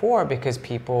to the fore because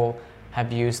people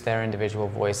have used their individual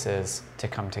voices to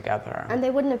come together. And they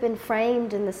wouldn't have been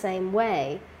framed in the same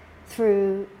way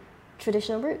through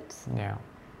traditional routes. Yeah.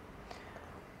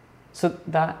 So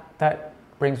that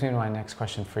brings me to my next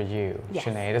question for you, Yes.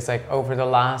 Sinead. It's like over the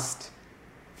last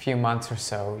few months or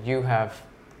so, you have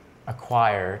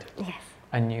acquired Yes.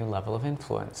 a new level of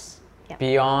influence Yep.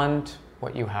 beyond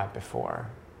what you had before.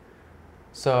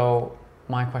 So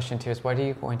my question to you is, what are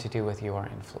you going to do with your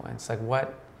influence? Like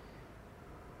what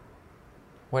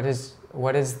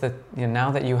is the,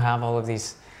 now that you have all of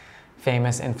these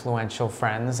famous influential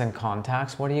friends and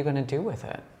contacts, what are you going to do with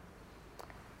it?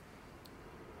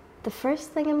 The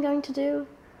first thing I'm going to do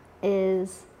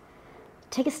is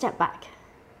take a step back.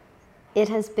 It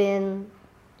has been,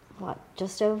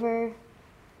 just over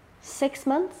 6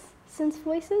 months since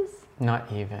Voices?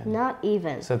 Not even. Not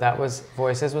even. So that was,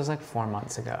 Voices was like 4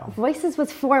 months ago. Voices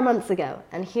was 4 months ago,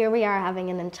 and here we are having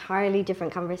an entirely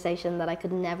different conversation that I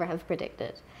could never have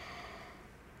predicted.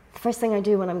 The first thing I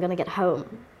do when I'm going to get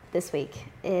home this week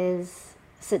is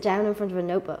sit down in front of a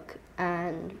notebook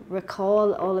and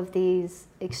recall all of these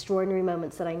extraordinary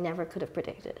moments that I never could have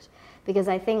predicted. Because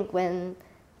I think when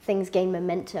things gain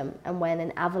momentum and when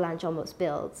an avalanche almost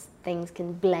builds, things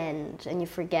can blend and you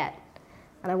forget.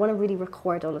 And I want to really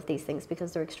record all of these things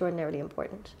because they're extraordinarily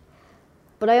important.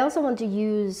 But I also want to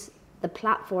use the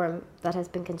platform that has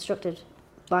been constructed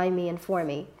by me and for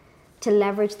me to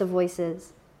leverage the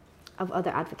voices of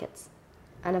other advocates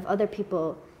and of other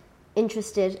people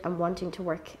interested and wanting to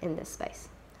work in this space.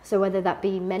 So whether that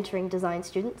be mentoring design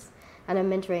students, and I'm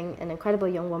mentoring an incredible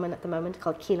young woman at the moment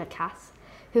called Keela Cass,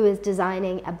 who is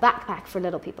designing a backpack for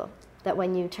little people, that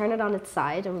when you turn it on its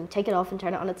side and take it off and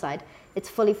turn it on its side, it's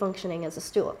fully functioning as a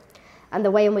stool. And the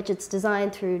way in which it's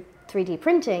designed through 3D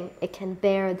printing, it can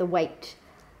bear the weight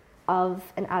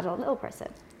of an adult little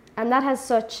person. And that has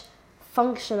such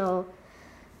functional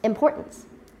importance.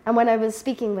 And when I was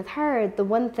speaking with her, the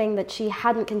one thing that she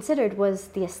hadn't considered was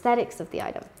the aesthetics of the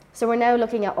item. So we're now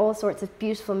looking at all sorts of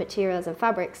beautiful materials and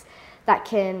fabrics that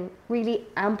can really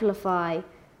amplify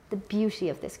the beauty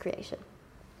of this creation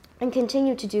and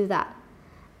continue to do that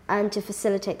and to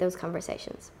facilitate those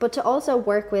conversations. But to also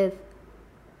work with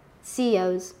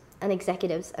CEOs and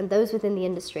executives and those within the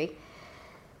industry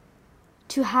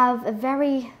to have a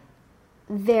very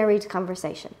varied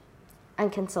conversation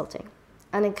and consulting,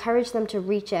 and encourage them to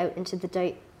reach out into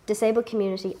the disabled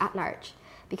community at large,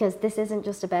 because this isn't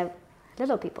just about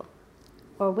little people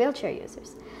or wheelchair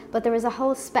users, but there is a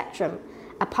whole spectrum,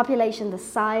 a population the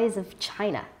size of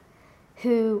China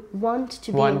who want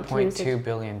to be inclusive. 1.2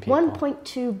 billion people.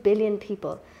 1.2 billion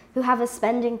people who have a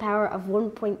spending power of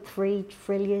 1.3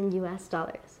 trillion US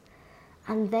dollars.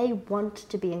 And they want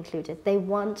to be included. They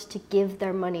want to give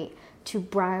their money to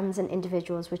brands and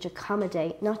individuals which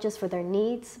accommodate not just for their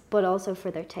needs, but also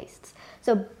for their tastes.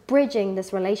 So bridging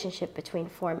this relationship between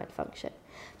form and function.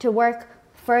 To work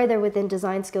further within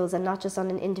design schools and not just on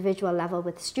an individual level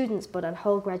with students, but on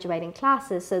whole graduating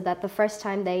classes, so that the first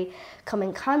time they come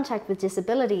in contact with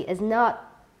disability is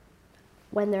not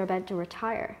when they're about to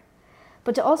retire.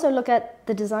 But to also look at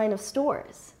the design of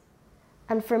stores.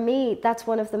 And for me, that's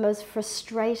one of the most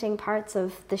frustrating parts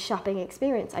of the shopping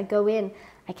experience. I go in,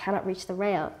 I cannot reach the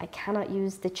rail, I cannot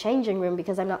use the changing room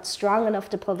because I'm not strong enough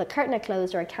to pull the curtain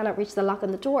closed, or I cannot reach the lock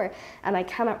on the door, and I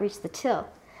cannot reach the till.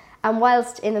 And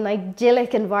whilst in an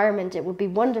idyllic environment it would be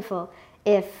wonderful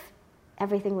if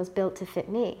everything was built to fit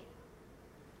me,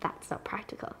 that's not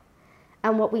practical.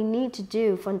 And what we need to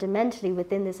do fundamentally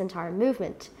within this entire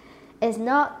movement is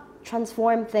not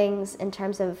transform things in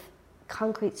terms of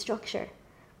concrete structure,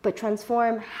 but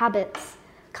transform habits,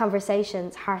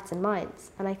 conversations, hearts and minds.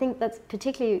 And I think that's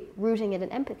particularly rooting it in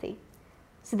empathy.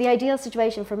 So the ideal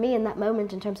situation for me in that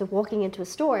moment in terms of walking into a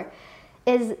store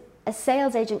is a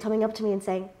sales agent coming up to me and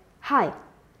saying, "Hi,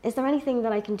 is there anything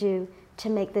that I can do to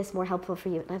make this more helpful for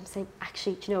you?" And I'm saying,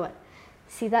 "Actually, do you know what?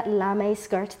 See that lame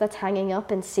skirt that's hanging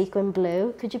up in sequin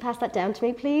blue? Could you pass that down to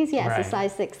me, please? Yes, Right. a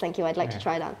size 6, thank you. I'd like to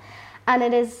try it on." And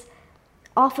it is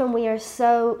often we are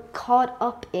so caught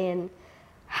up in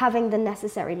having the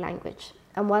necessary language.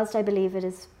 And whilst I believe it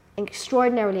is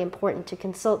extraordinarily important to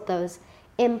consult those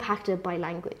impacted by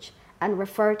language and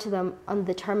refer to them on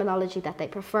the terminology that they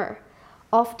prefer,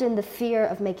 often the fear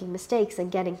of making mistakes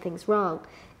and getting things wrong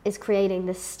is creating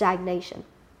this stagnation.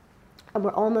 And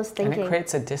we're almost thinking... And it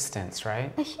creates a distance,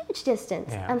 right? A huge distance.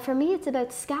 Yeah. And for me, it's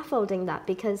about scaffolding that,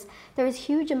 because there is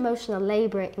huge emotional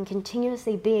labor in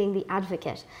continuously being the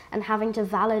advocate and having to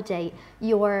validate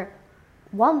your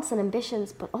wants and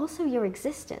ambitions, but also your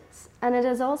existence. And it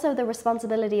is also the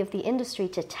responsibility of the industry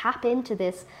to tap into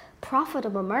this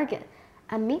profitable market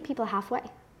and meet people halfway.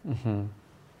 Mm-hmm.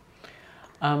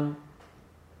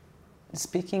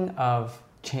 Speaking of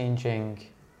changing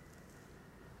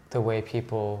the way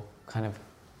people kind of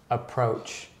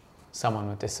approach someone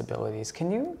with disabilities, can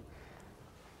you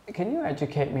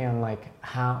educate me on like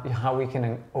how we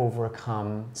can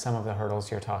overcome some of the hurdles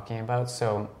you're talking about?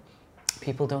 So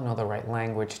people don't know the right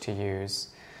language to use,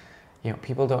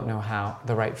 people don't know how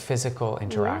the right physical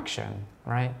interaction,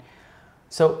 right?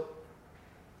 So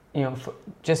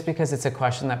just because it's a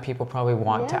question that people probably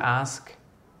want to ask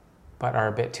but are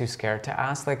a bit too scared to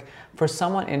ask, like for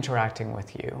someone interacting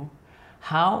with you,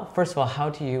 first of all, how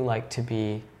do you like to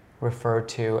be referred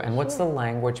to, and what's the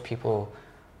language people,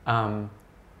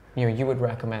 you would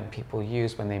recommend people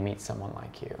use when they meet someone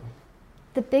like you?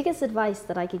 The biggest advice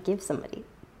that I could give somebody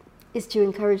is to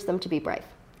encourage them to be brave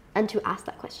and to ask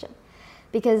that question.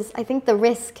 Because I think the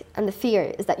risk and the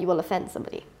fear is that you will offend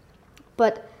somebody.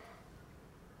 But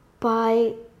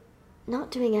by not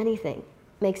doing anything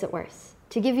makes it worse.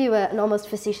 To give you an almost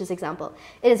facetious example,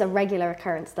 it is a regular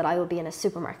occurrence that I will be in a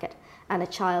supermarket and a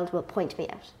child will point me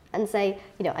out and say,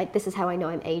 this is how I know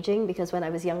I'm aging, because when I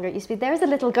was younger, it used to be, there's a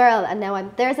little girl, and now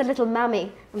there's a little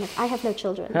mammy. I'm like, I have no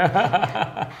children.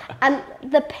 And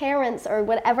the parents or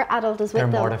whatever adult is with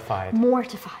them. They're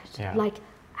mortified. Yeah. Like,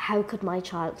 how could my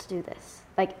child do this?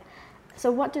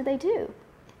 So what do?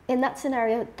 In that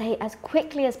scenario, they, as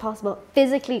quickly as possible,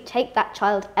 physically take that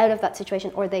child out of that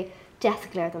situation, or they death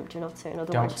glare them. Do not say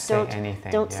another word. Don't say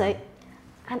anything. Don't say.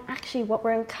 And actually what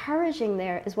we're encouraging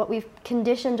there is what we've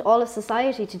conditioned all of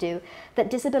society to do,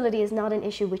 that disability is not an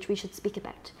issue which we should speak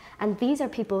about. And these are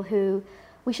people who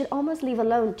we should almost leave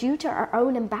alone due to our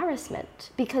own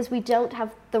embarrassment, because we don't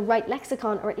have the right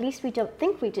lexicon, or at least we don't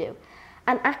think we do.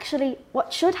 And actually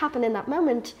what should happen in that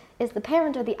moment is the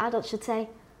parent or the adult should say,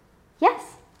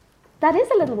 yes, that is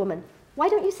a little woman. Why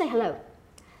don't you say hello?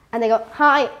 And they go,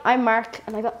 hi, I'm Mark.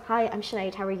 And I go, hi, I'm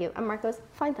Sinead, how are you? And Mark goes,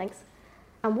 fine, thanks.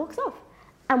 And walks off.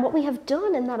 And what we have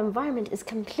done in that environment is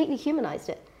completely humanized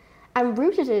it and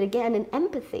rooted it again in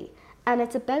empathy. And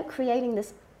it's about creating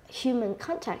this human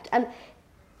contact. And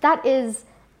that is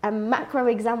a macro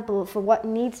example for what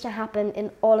needs to happen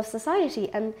in all of society.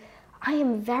 And I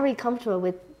am very comfortable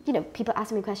with, people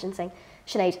asking me questions saying,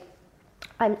 Sinead,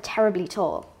 I'm terribly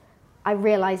tall. I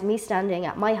realize me standing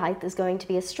at my height is going to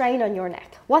be a strain on your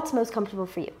neck. What's most comfortable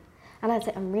for you? And I'd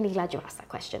say, I'm really glad you asked that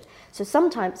question. So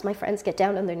sometimes my friends get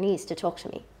down on their knees to talk to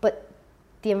me, but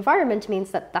the environment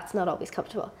means that that's not always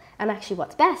comfortable. And actually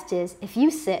what's best is if you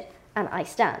sit and I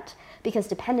stand, because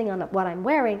depending on what I'm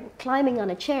wearing, climbing on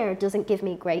a chair doesn't give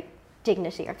me great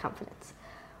dignity or confidence.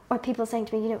 Or people saying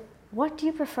to me, what do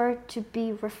you prefer to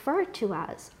be referred to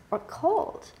as or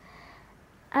called?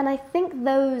 And I think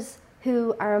those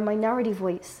who are a minority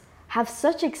voice have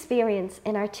such experience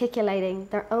in articulating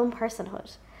their own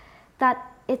personhood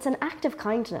that it's an act of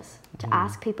kindness to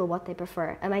ask people what they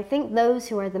prefer. And I think those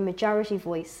who are the majority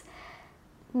voice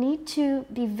need to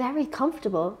be very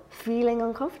comfortable feeling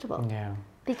uncomfortable. Yeah.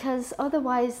 Because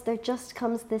otherwise there just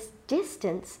comes this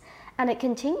distance, and it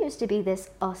continues to be this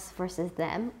us versus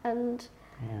them, and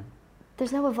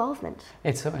there's no evolvement.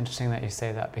 It's so interesting that you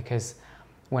say that, because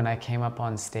when I came up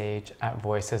on stage at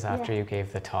Voices after you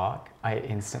gave the talk, I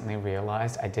instantly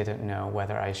realized I didn't know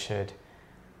whether I should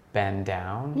bend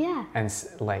down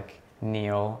and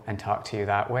kneel and talk to you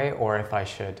that way, or if I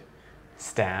should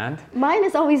stand. Mine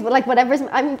is always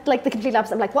I'm like the complete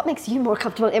opposite. I'm like, what makes you more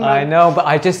comfortable, Imran? I know, but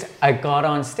I got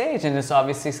on stage, and it's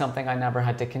obviously something I never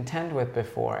had to contend with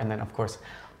before. And then of course,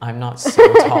 I'm not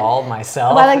so tall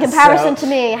myself. Well, in comparison to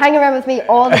me, hang around with me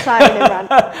all the time,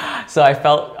 Imran. So I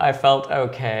felt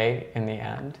okay in the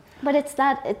end. But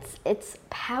it's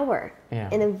power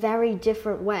in a very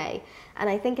different way. And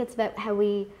I think it's about how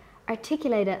we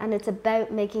articulate it, and it's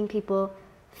about making people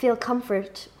feel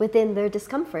comfort within their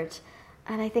discomfort.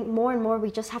 And I think more and more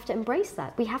we just have to embrace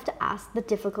that. We have to ask the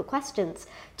difficult questions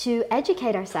to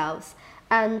educate ourselves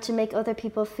and to make other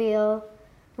people feel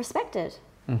respected.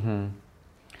 Mm-hmm.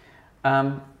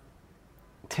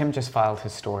 Tim just filed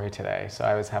his story today, so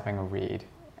I was having a read,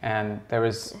 and there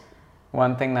was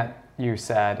one thing that you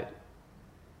said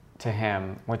to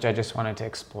him, which I just wanted to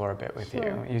explore a bit with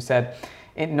you. You said,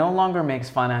 it no longer makes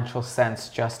financial sense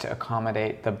just to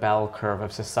accommodate the bell curve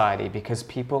of society because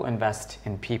people invest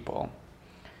in people,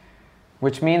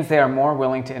 which means they are more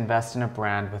willing to invest in a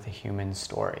brand with a human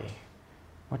story.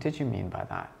 What did you mean by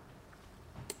that?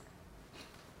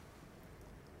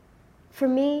 For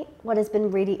me, what has been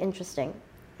really interesting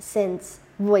since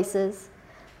Voices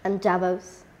and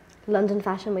Davos, London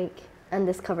Fashion Week, and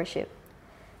this cover shoot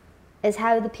is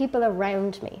how the people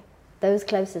around me, those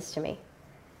closest to me,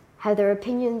 how their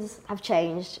opinions have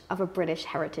changed of a British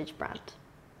heritage brand,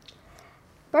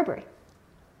 Burberry.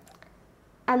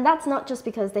 And that's not just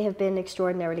because they have been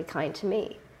extraordinarily kind to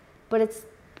me, but it's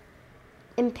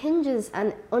impinges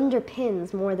and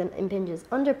underpins, more than impinges,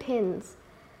 underpins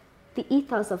the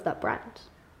ethos of that brand.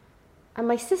 And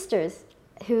my sisters,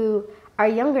 who are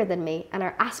younger than me and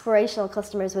are aspirational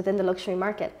customers within the luxury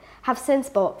market, have since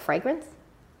bought fragrance,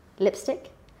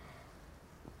 lipstick,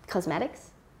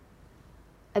 cosmetics,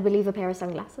 I believe a pair of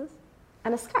sunglasses,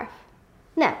 and a scarf.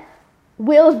 Now,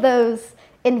 will those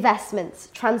investments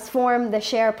transform the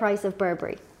share price of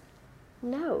Burberry?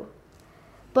 No.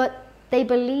 But they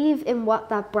believe in what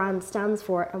that brand stands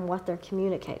for and what they're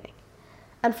communicating.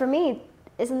 And for me,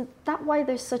 isn't that why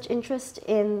there's such interest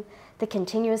in the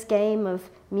continuous game of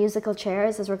musical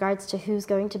chairs as regards to who's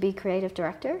going to be creative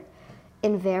director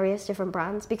in various different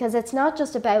brands? Because it's not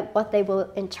just about what they will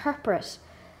interpret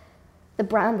the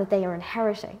brand that they are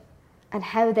inheriting and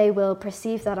how they will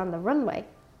perceive that on the runway,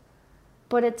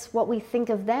 but it's what we think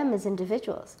of them as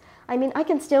individuals. I mean, I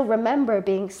can still remember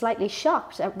being slightly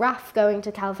shocked at Raf going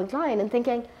to Calvin Klein and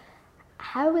thinking,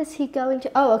 how is he going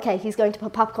to, oh, okay, he's going to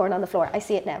put popcorn on the floor. I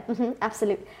see it now.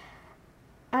 Absolutely.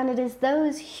 And it is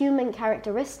those human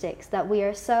characteristics that we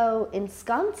are so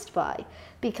ensconced by,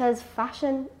 because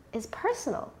fashion is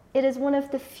personal. It is one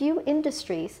of the few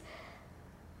industries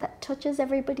that touches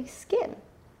everybody's skin.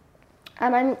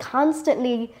 And I'm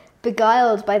constantly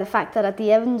beguiled by the fact that at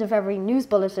the end of every news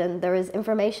bulletin, there is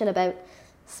information about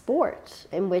sport,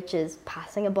 in which is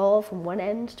passing a ball from one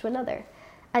end to another.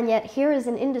 And yet here is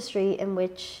an industry in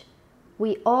which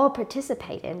we all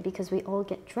participate in because we all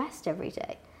get dressed every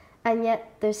day. And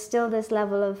yet there's still this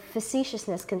level of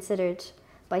facetiousness considered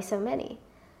by so many.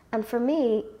 And for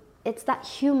me, it's that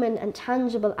human and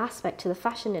tangible aspect to the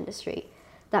fashion industry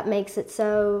that makes it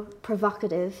so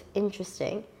provocative,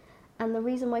 interesting, and the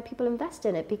reason why people invest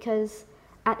in it, because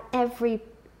at every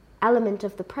element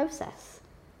of the process,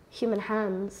 human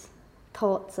hands,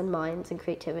 thoughts and minds and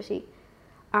creativity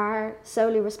are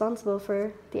solely responsible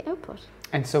for the output.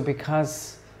 And so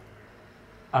because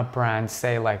a brand,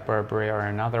 say like Burberry or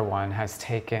another one, has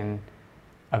taken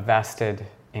a vested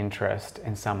interest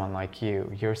in someone like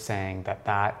you, you're saying that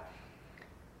that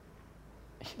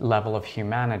level of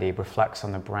humanity reflects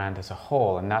on the brand as a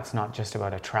whole, and that's not just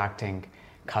about attracting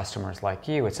customers like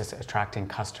you, it's just attracting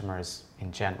customers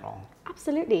in general.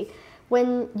 Absolutely.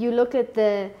 When you look at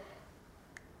the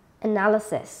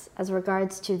analysis as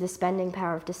regards to the spending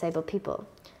power of disabled people,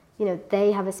 you know,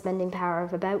 they have a spending power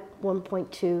of about 1.2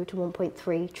 to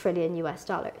 1.3 trillion US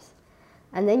dollars.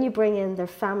 And then you bring in their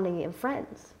family and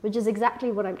friends, which is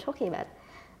exactly what I'm talking about.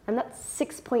 And that's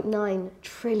 6.9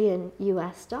 trillion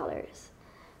US dollars.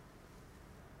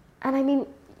 And I mean,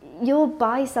 you'll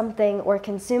buy something or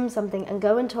consume something and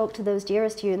go and talk to those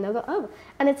dearest to you and they'll go, oh,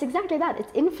 and it's exactly that.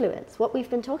 It's influence, what we've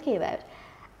been talking about.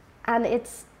 And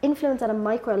it's influence at a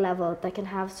micro level that can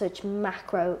have such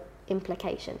macro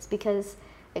implications because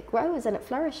it grows and it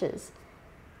flourishes.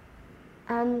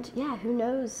 And yeah, who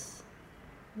knows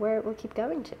where it will keep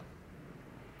going to.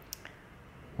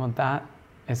 Well, that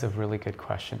is a really good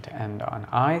question to end on.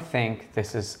 I think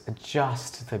this is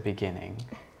just the beginning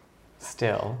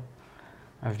still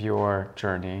of your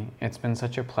journey. It's been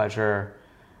such a pleasure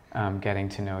getting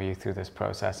to know you through this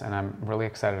process, and I'm really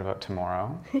excited about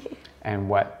tomorrow and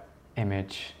what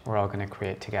image we're all going to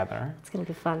create together. It's going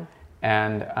to be fun.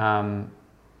 And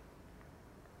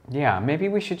yeah, maybe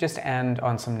we should just end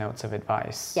on some notes of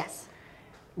advice. Yes.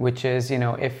 Which is, you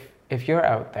know, if you're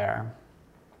out there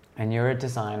and you're a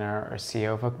designer or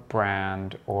CEO of a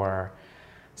brand or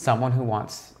someone who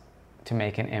wants to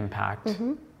make an impact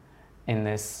in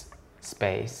this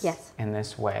space, yes, in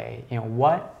this way, you know,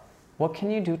 what can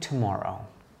you do tomorrow?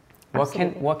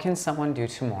 What can someone do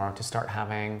tomorrow to start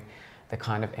having the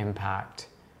kind of impact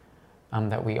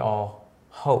that we all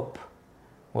hope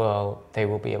they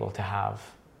will be able to have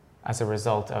as a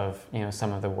result of, you know,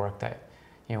 some of the work that,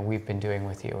 you know, we've been doing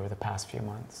with you over the past few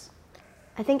months?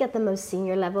 I think at the most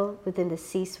senior level within the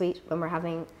C-suite, when we're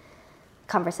having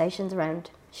conversations around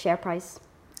share price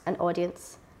and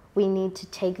audience, we need to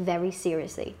take very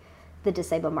seriously the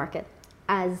disabled market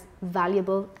as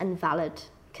valuable and valid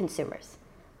consumers,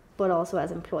 but also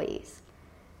as employees.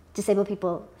 Disabled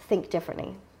people think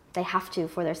differently. They have to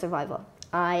for their survival.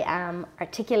 I am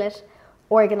articulate,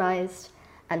 organized,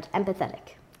 and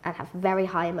empathetic, and have very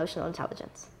high emotional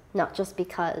intelligence. not just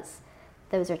because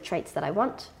those are traits that I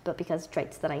want, but because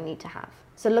traits that I need to have.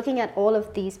 So looking at all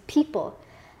of these people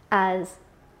as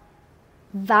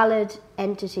valid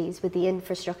entities with the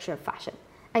infrastructure of fashion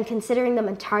and considering them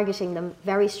and targeting them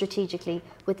very strategically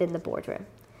within the boardroom.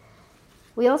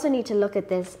 We also need to look at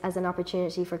this as an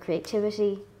opportunity for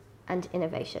creativity and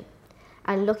innovation,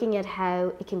 and looking at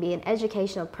how it can be an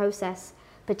educational process,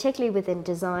 particularly within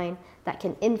design, that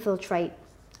can infiltrate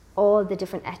all the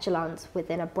different echelons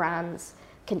within a brand's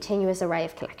continuous array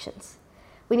of collections.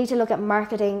 We need to look at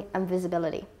marketing and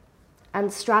visibility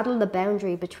and straddle the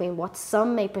boundary between what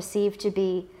some may perceive to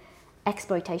be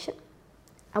exploitation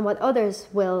and what others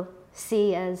will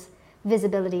see as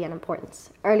visibility and importance.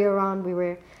 Earlier on, we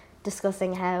were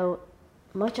discussing how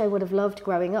much I would have loved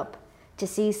growing up to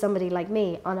see somebody like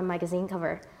me on a magazine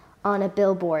cover, on a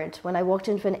billboard, when I walked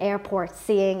into an airport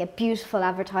seeing a beautiful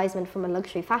advertisement from a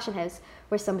luxury fashion house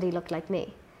where somebody looked like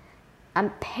me.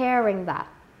 And pairing that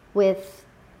with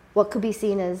what could be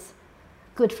seen as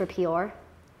good for PR,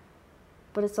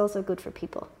 but it's also good for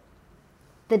people.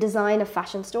 The design of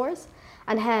fashion stores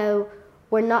and how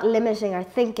we're not limiting our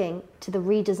thinking to the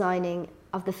redesigning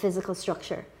of the physical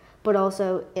structure, but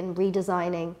also in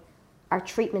redesigning our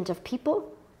treatment of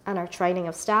people and our training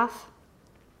of staff.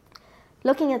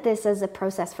 Looking at this as a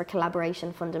process for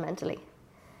collaboration fundamentally.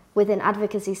 Within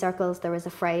advocacy circles, there is a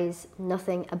phrase,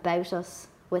 nothing about us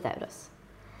without us.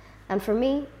 And for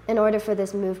me, in order for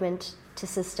this movement to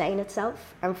sustain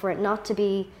itself and for it not to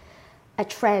be a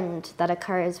trend that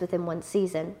occurs within one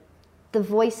season, the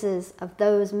voices of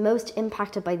those most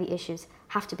impacted by the issues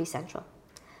have to be central.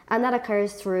 And that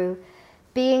occurs through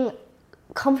being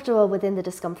comfortable within the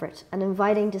discomfort and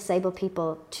inviting disabled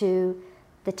people to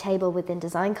the table within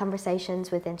design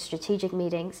conversations, within strategic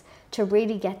meetings, to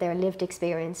really get their lived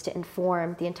experience to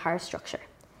inform the entire structure.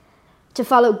 To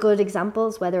follow good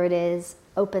examples, whether it is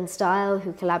Open Style,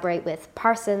 who collaborate with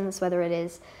Parsons, whether it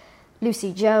is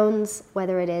Lucy Jones,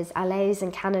 whether it is Allays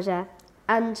in Canada,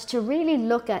 and to really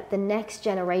look at the next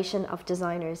generation of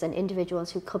designers and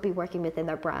individuals who could be working within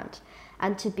their brand,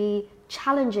 and to be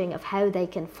challenging of how they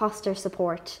can foster,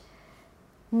 support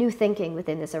new thinking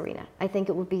within this arena. I think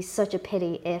it would be such a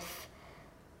pity if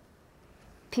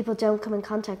people don't come in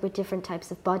contact with different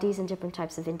types of bodies and different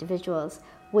types of individuals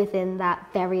within that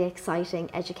very exciting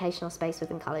educational space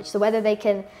within college. So whether they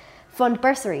can fund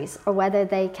bursaries or whether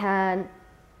they can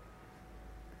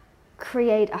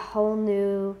create a whole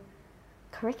new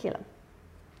curriculum,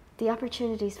 the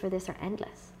opportunities for this are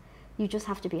endless. You just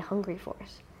have to be hungry for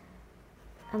it.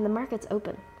 And the market's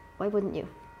open. Why wouldn't you?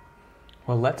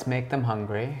 Well, let's make them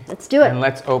hungry. Let's do it. And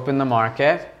let's open the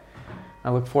market. I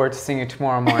look forward to seeing you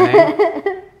tomorrow morning.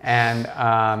 And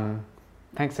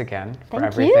thanks again for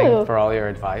everything, for all your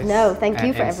advice. No, thank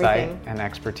you for insight everything. And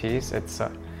expertise. It's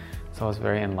always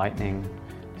very enlightening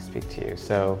to speak to you.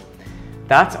 So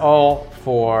that's all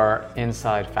for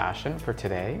Inside Fashion for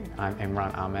today. I'm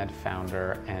Imran Ahmed,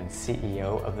 founder and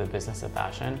CEO of the Business of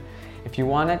Fashion. If you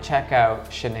want to check out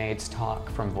Sinéad's talk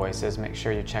from Voices, make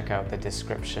sure you check out the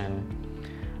description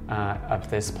of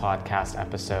this podcast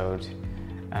episode,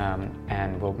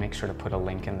 and we'll make sure to put a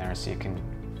link in there so you can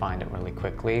find it really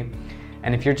quickly.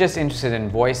 And if you're just interested in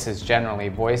Voices generally,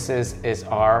 Voices is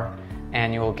our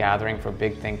annual gathering for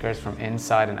big thinkers from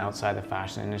inside and outside the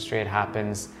fashion industry. It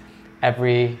happens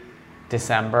every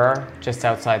December just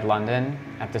outside London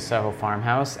at the Soho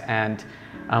Farmhouse, and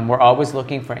we're always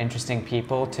looking for interesting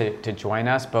people to join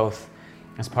us, both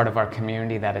as part of our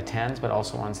community that attends, but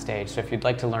also on stage. So if you'd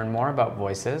like to learn more about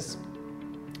Voices,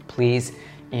 please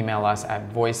email us at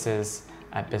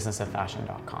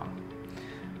voices@businessoffashion.com.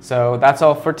 So that's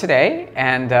all for today,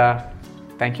 and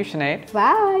thank you, Sinéad.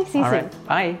 Bye. See you soon. Right,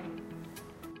 bye.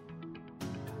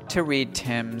 To read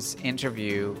Tim's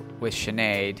interview with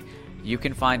Sinéad, you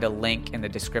can find a link in the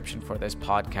description for this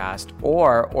podcast,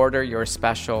 or order your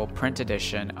special print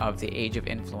edition of The Age of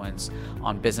Influence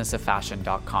on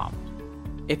businessoffashion.com.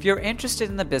 If you're interested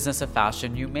in the business of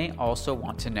fashion, you may also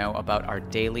want to know about our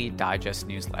daily digest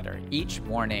newsletter. Each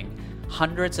morning,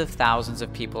 hundreds of thousands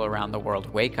of people around the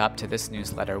world wake up to this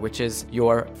newsletter, which is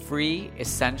your free,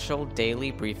 essential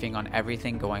daily briefing on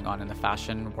everything going on in the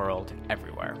fashion world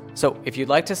everywhere. So if you'd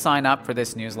like to sign up for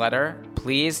this newsletter,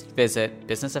 please visit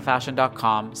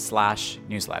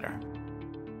businessoffashion.com/newsletter.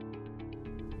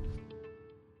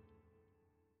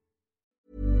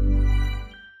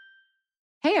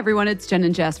 Hey, everyone, it's Jen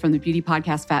and Jess from the beauty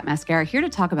podcast Fat Mascara, here to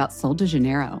talk about Sol de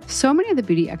Janeiro. So many of the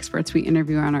beauty experts we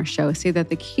interview on our show say that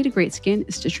the key to great skin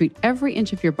is to treat every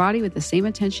inch of your body with the same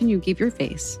attention you give your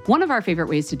face. One of our favorite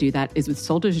ways to do that is with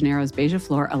Sol de Janeiro's Beija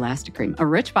Flor Elastic Cream, a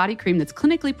rich body cream that's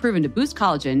clinically proven to boost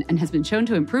collagen and has been shown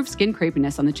to improve skin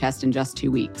crepiness on the chest in just 2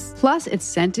 weeks. Plus, it's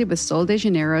scented with Sol de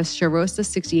Janeiro's Charosta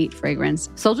 68 fragrance.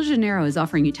 Sol de Janeiro is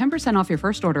offering you 10% off your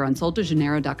first order on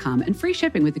soldejaneiro.com and free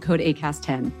shipping with the code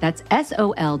ACAST10. That's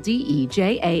SOLDEJANEIRO,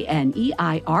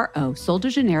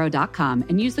 soldejaneiro.com,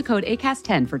 and use the code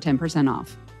ACAST10 for 10%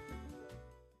 off.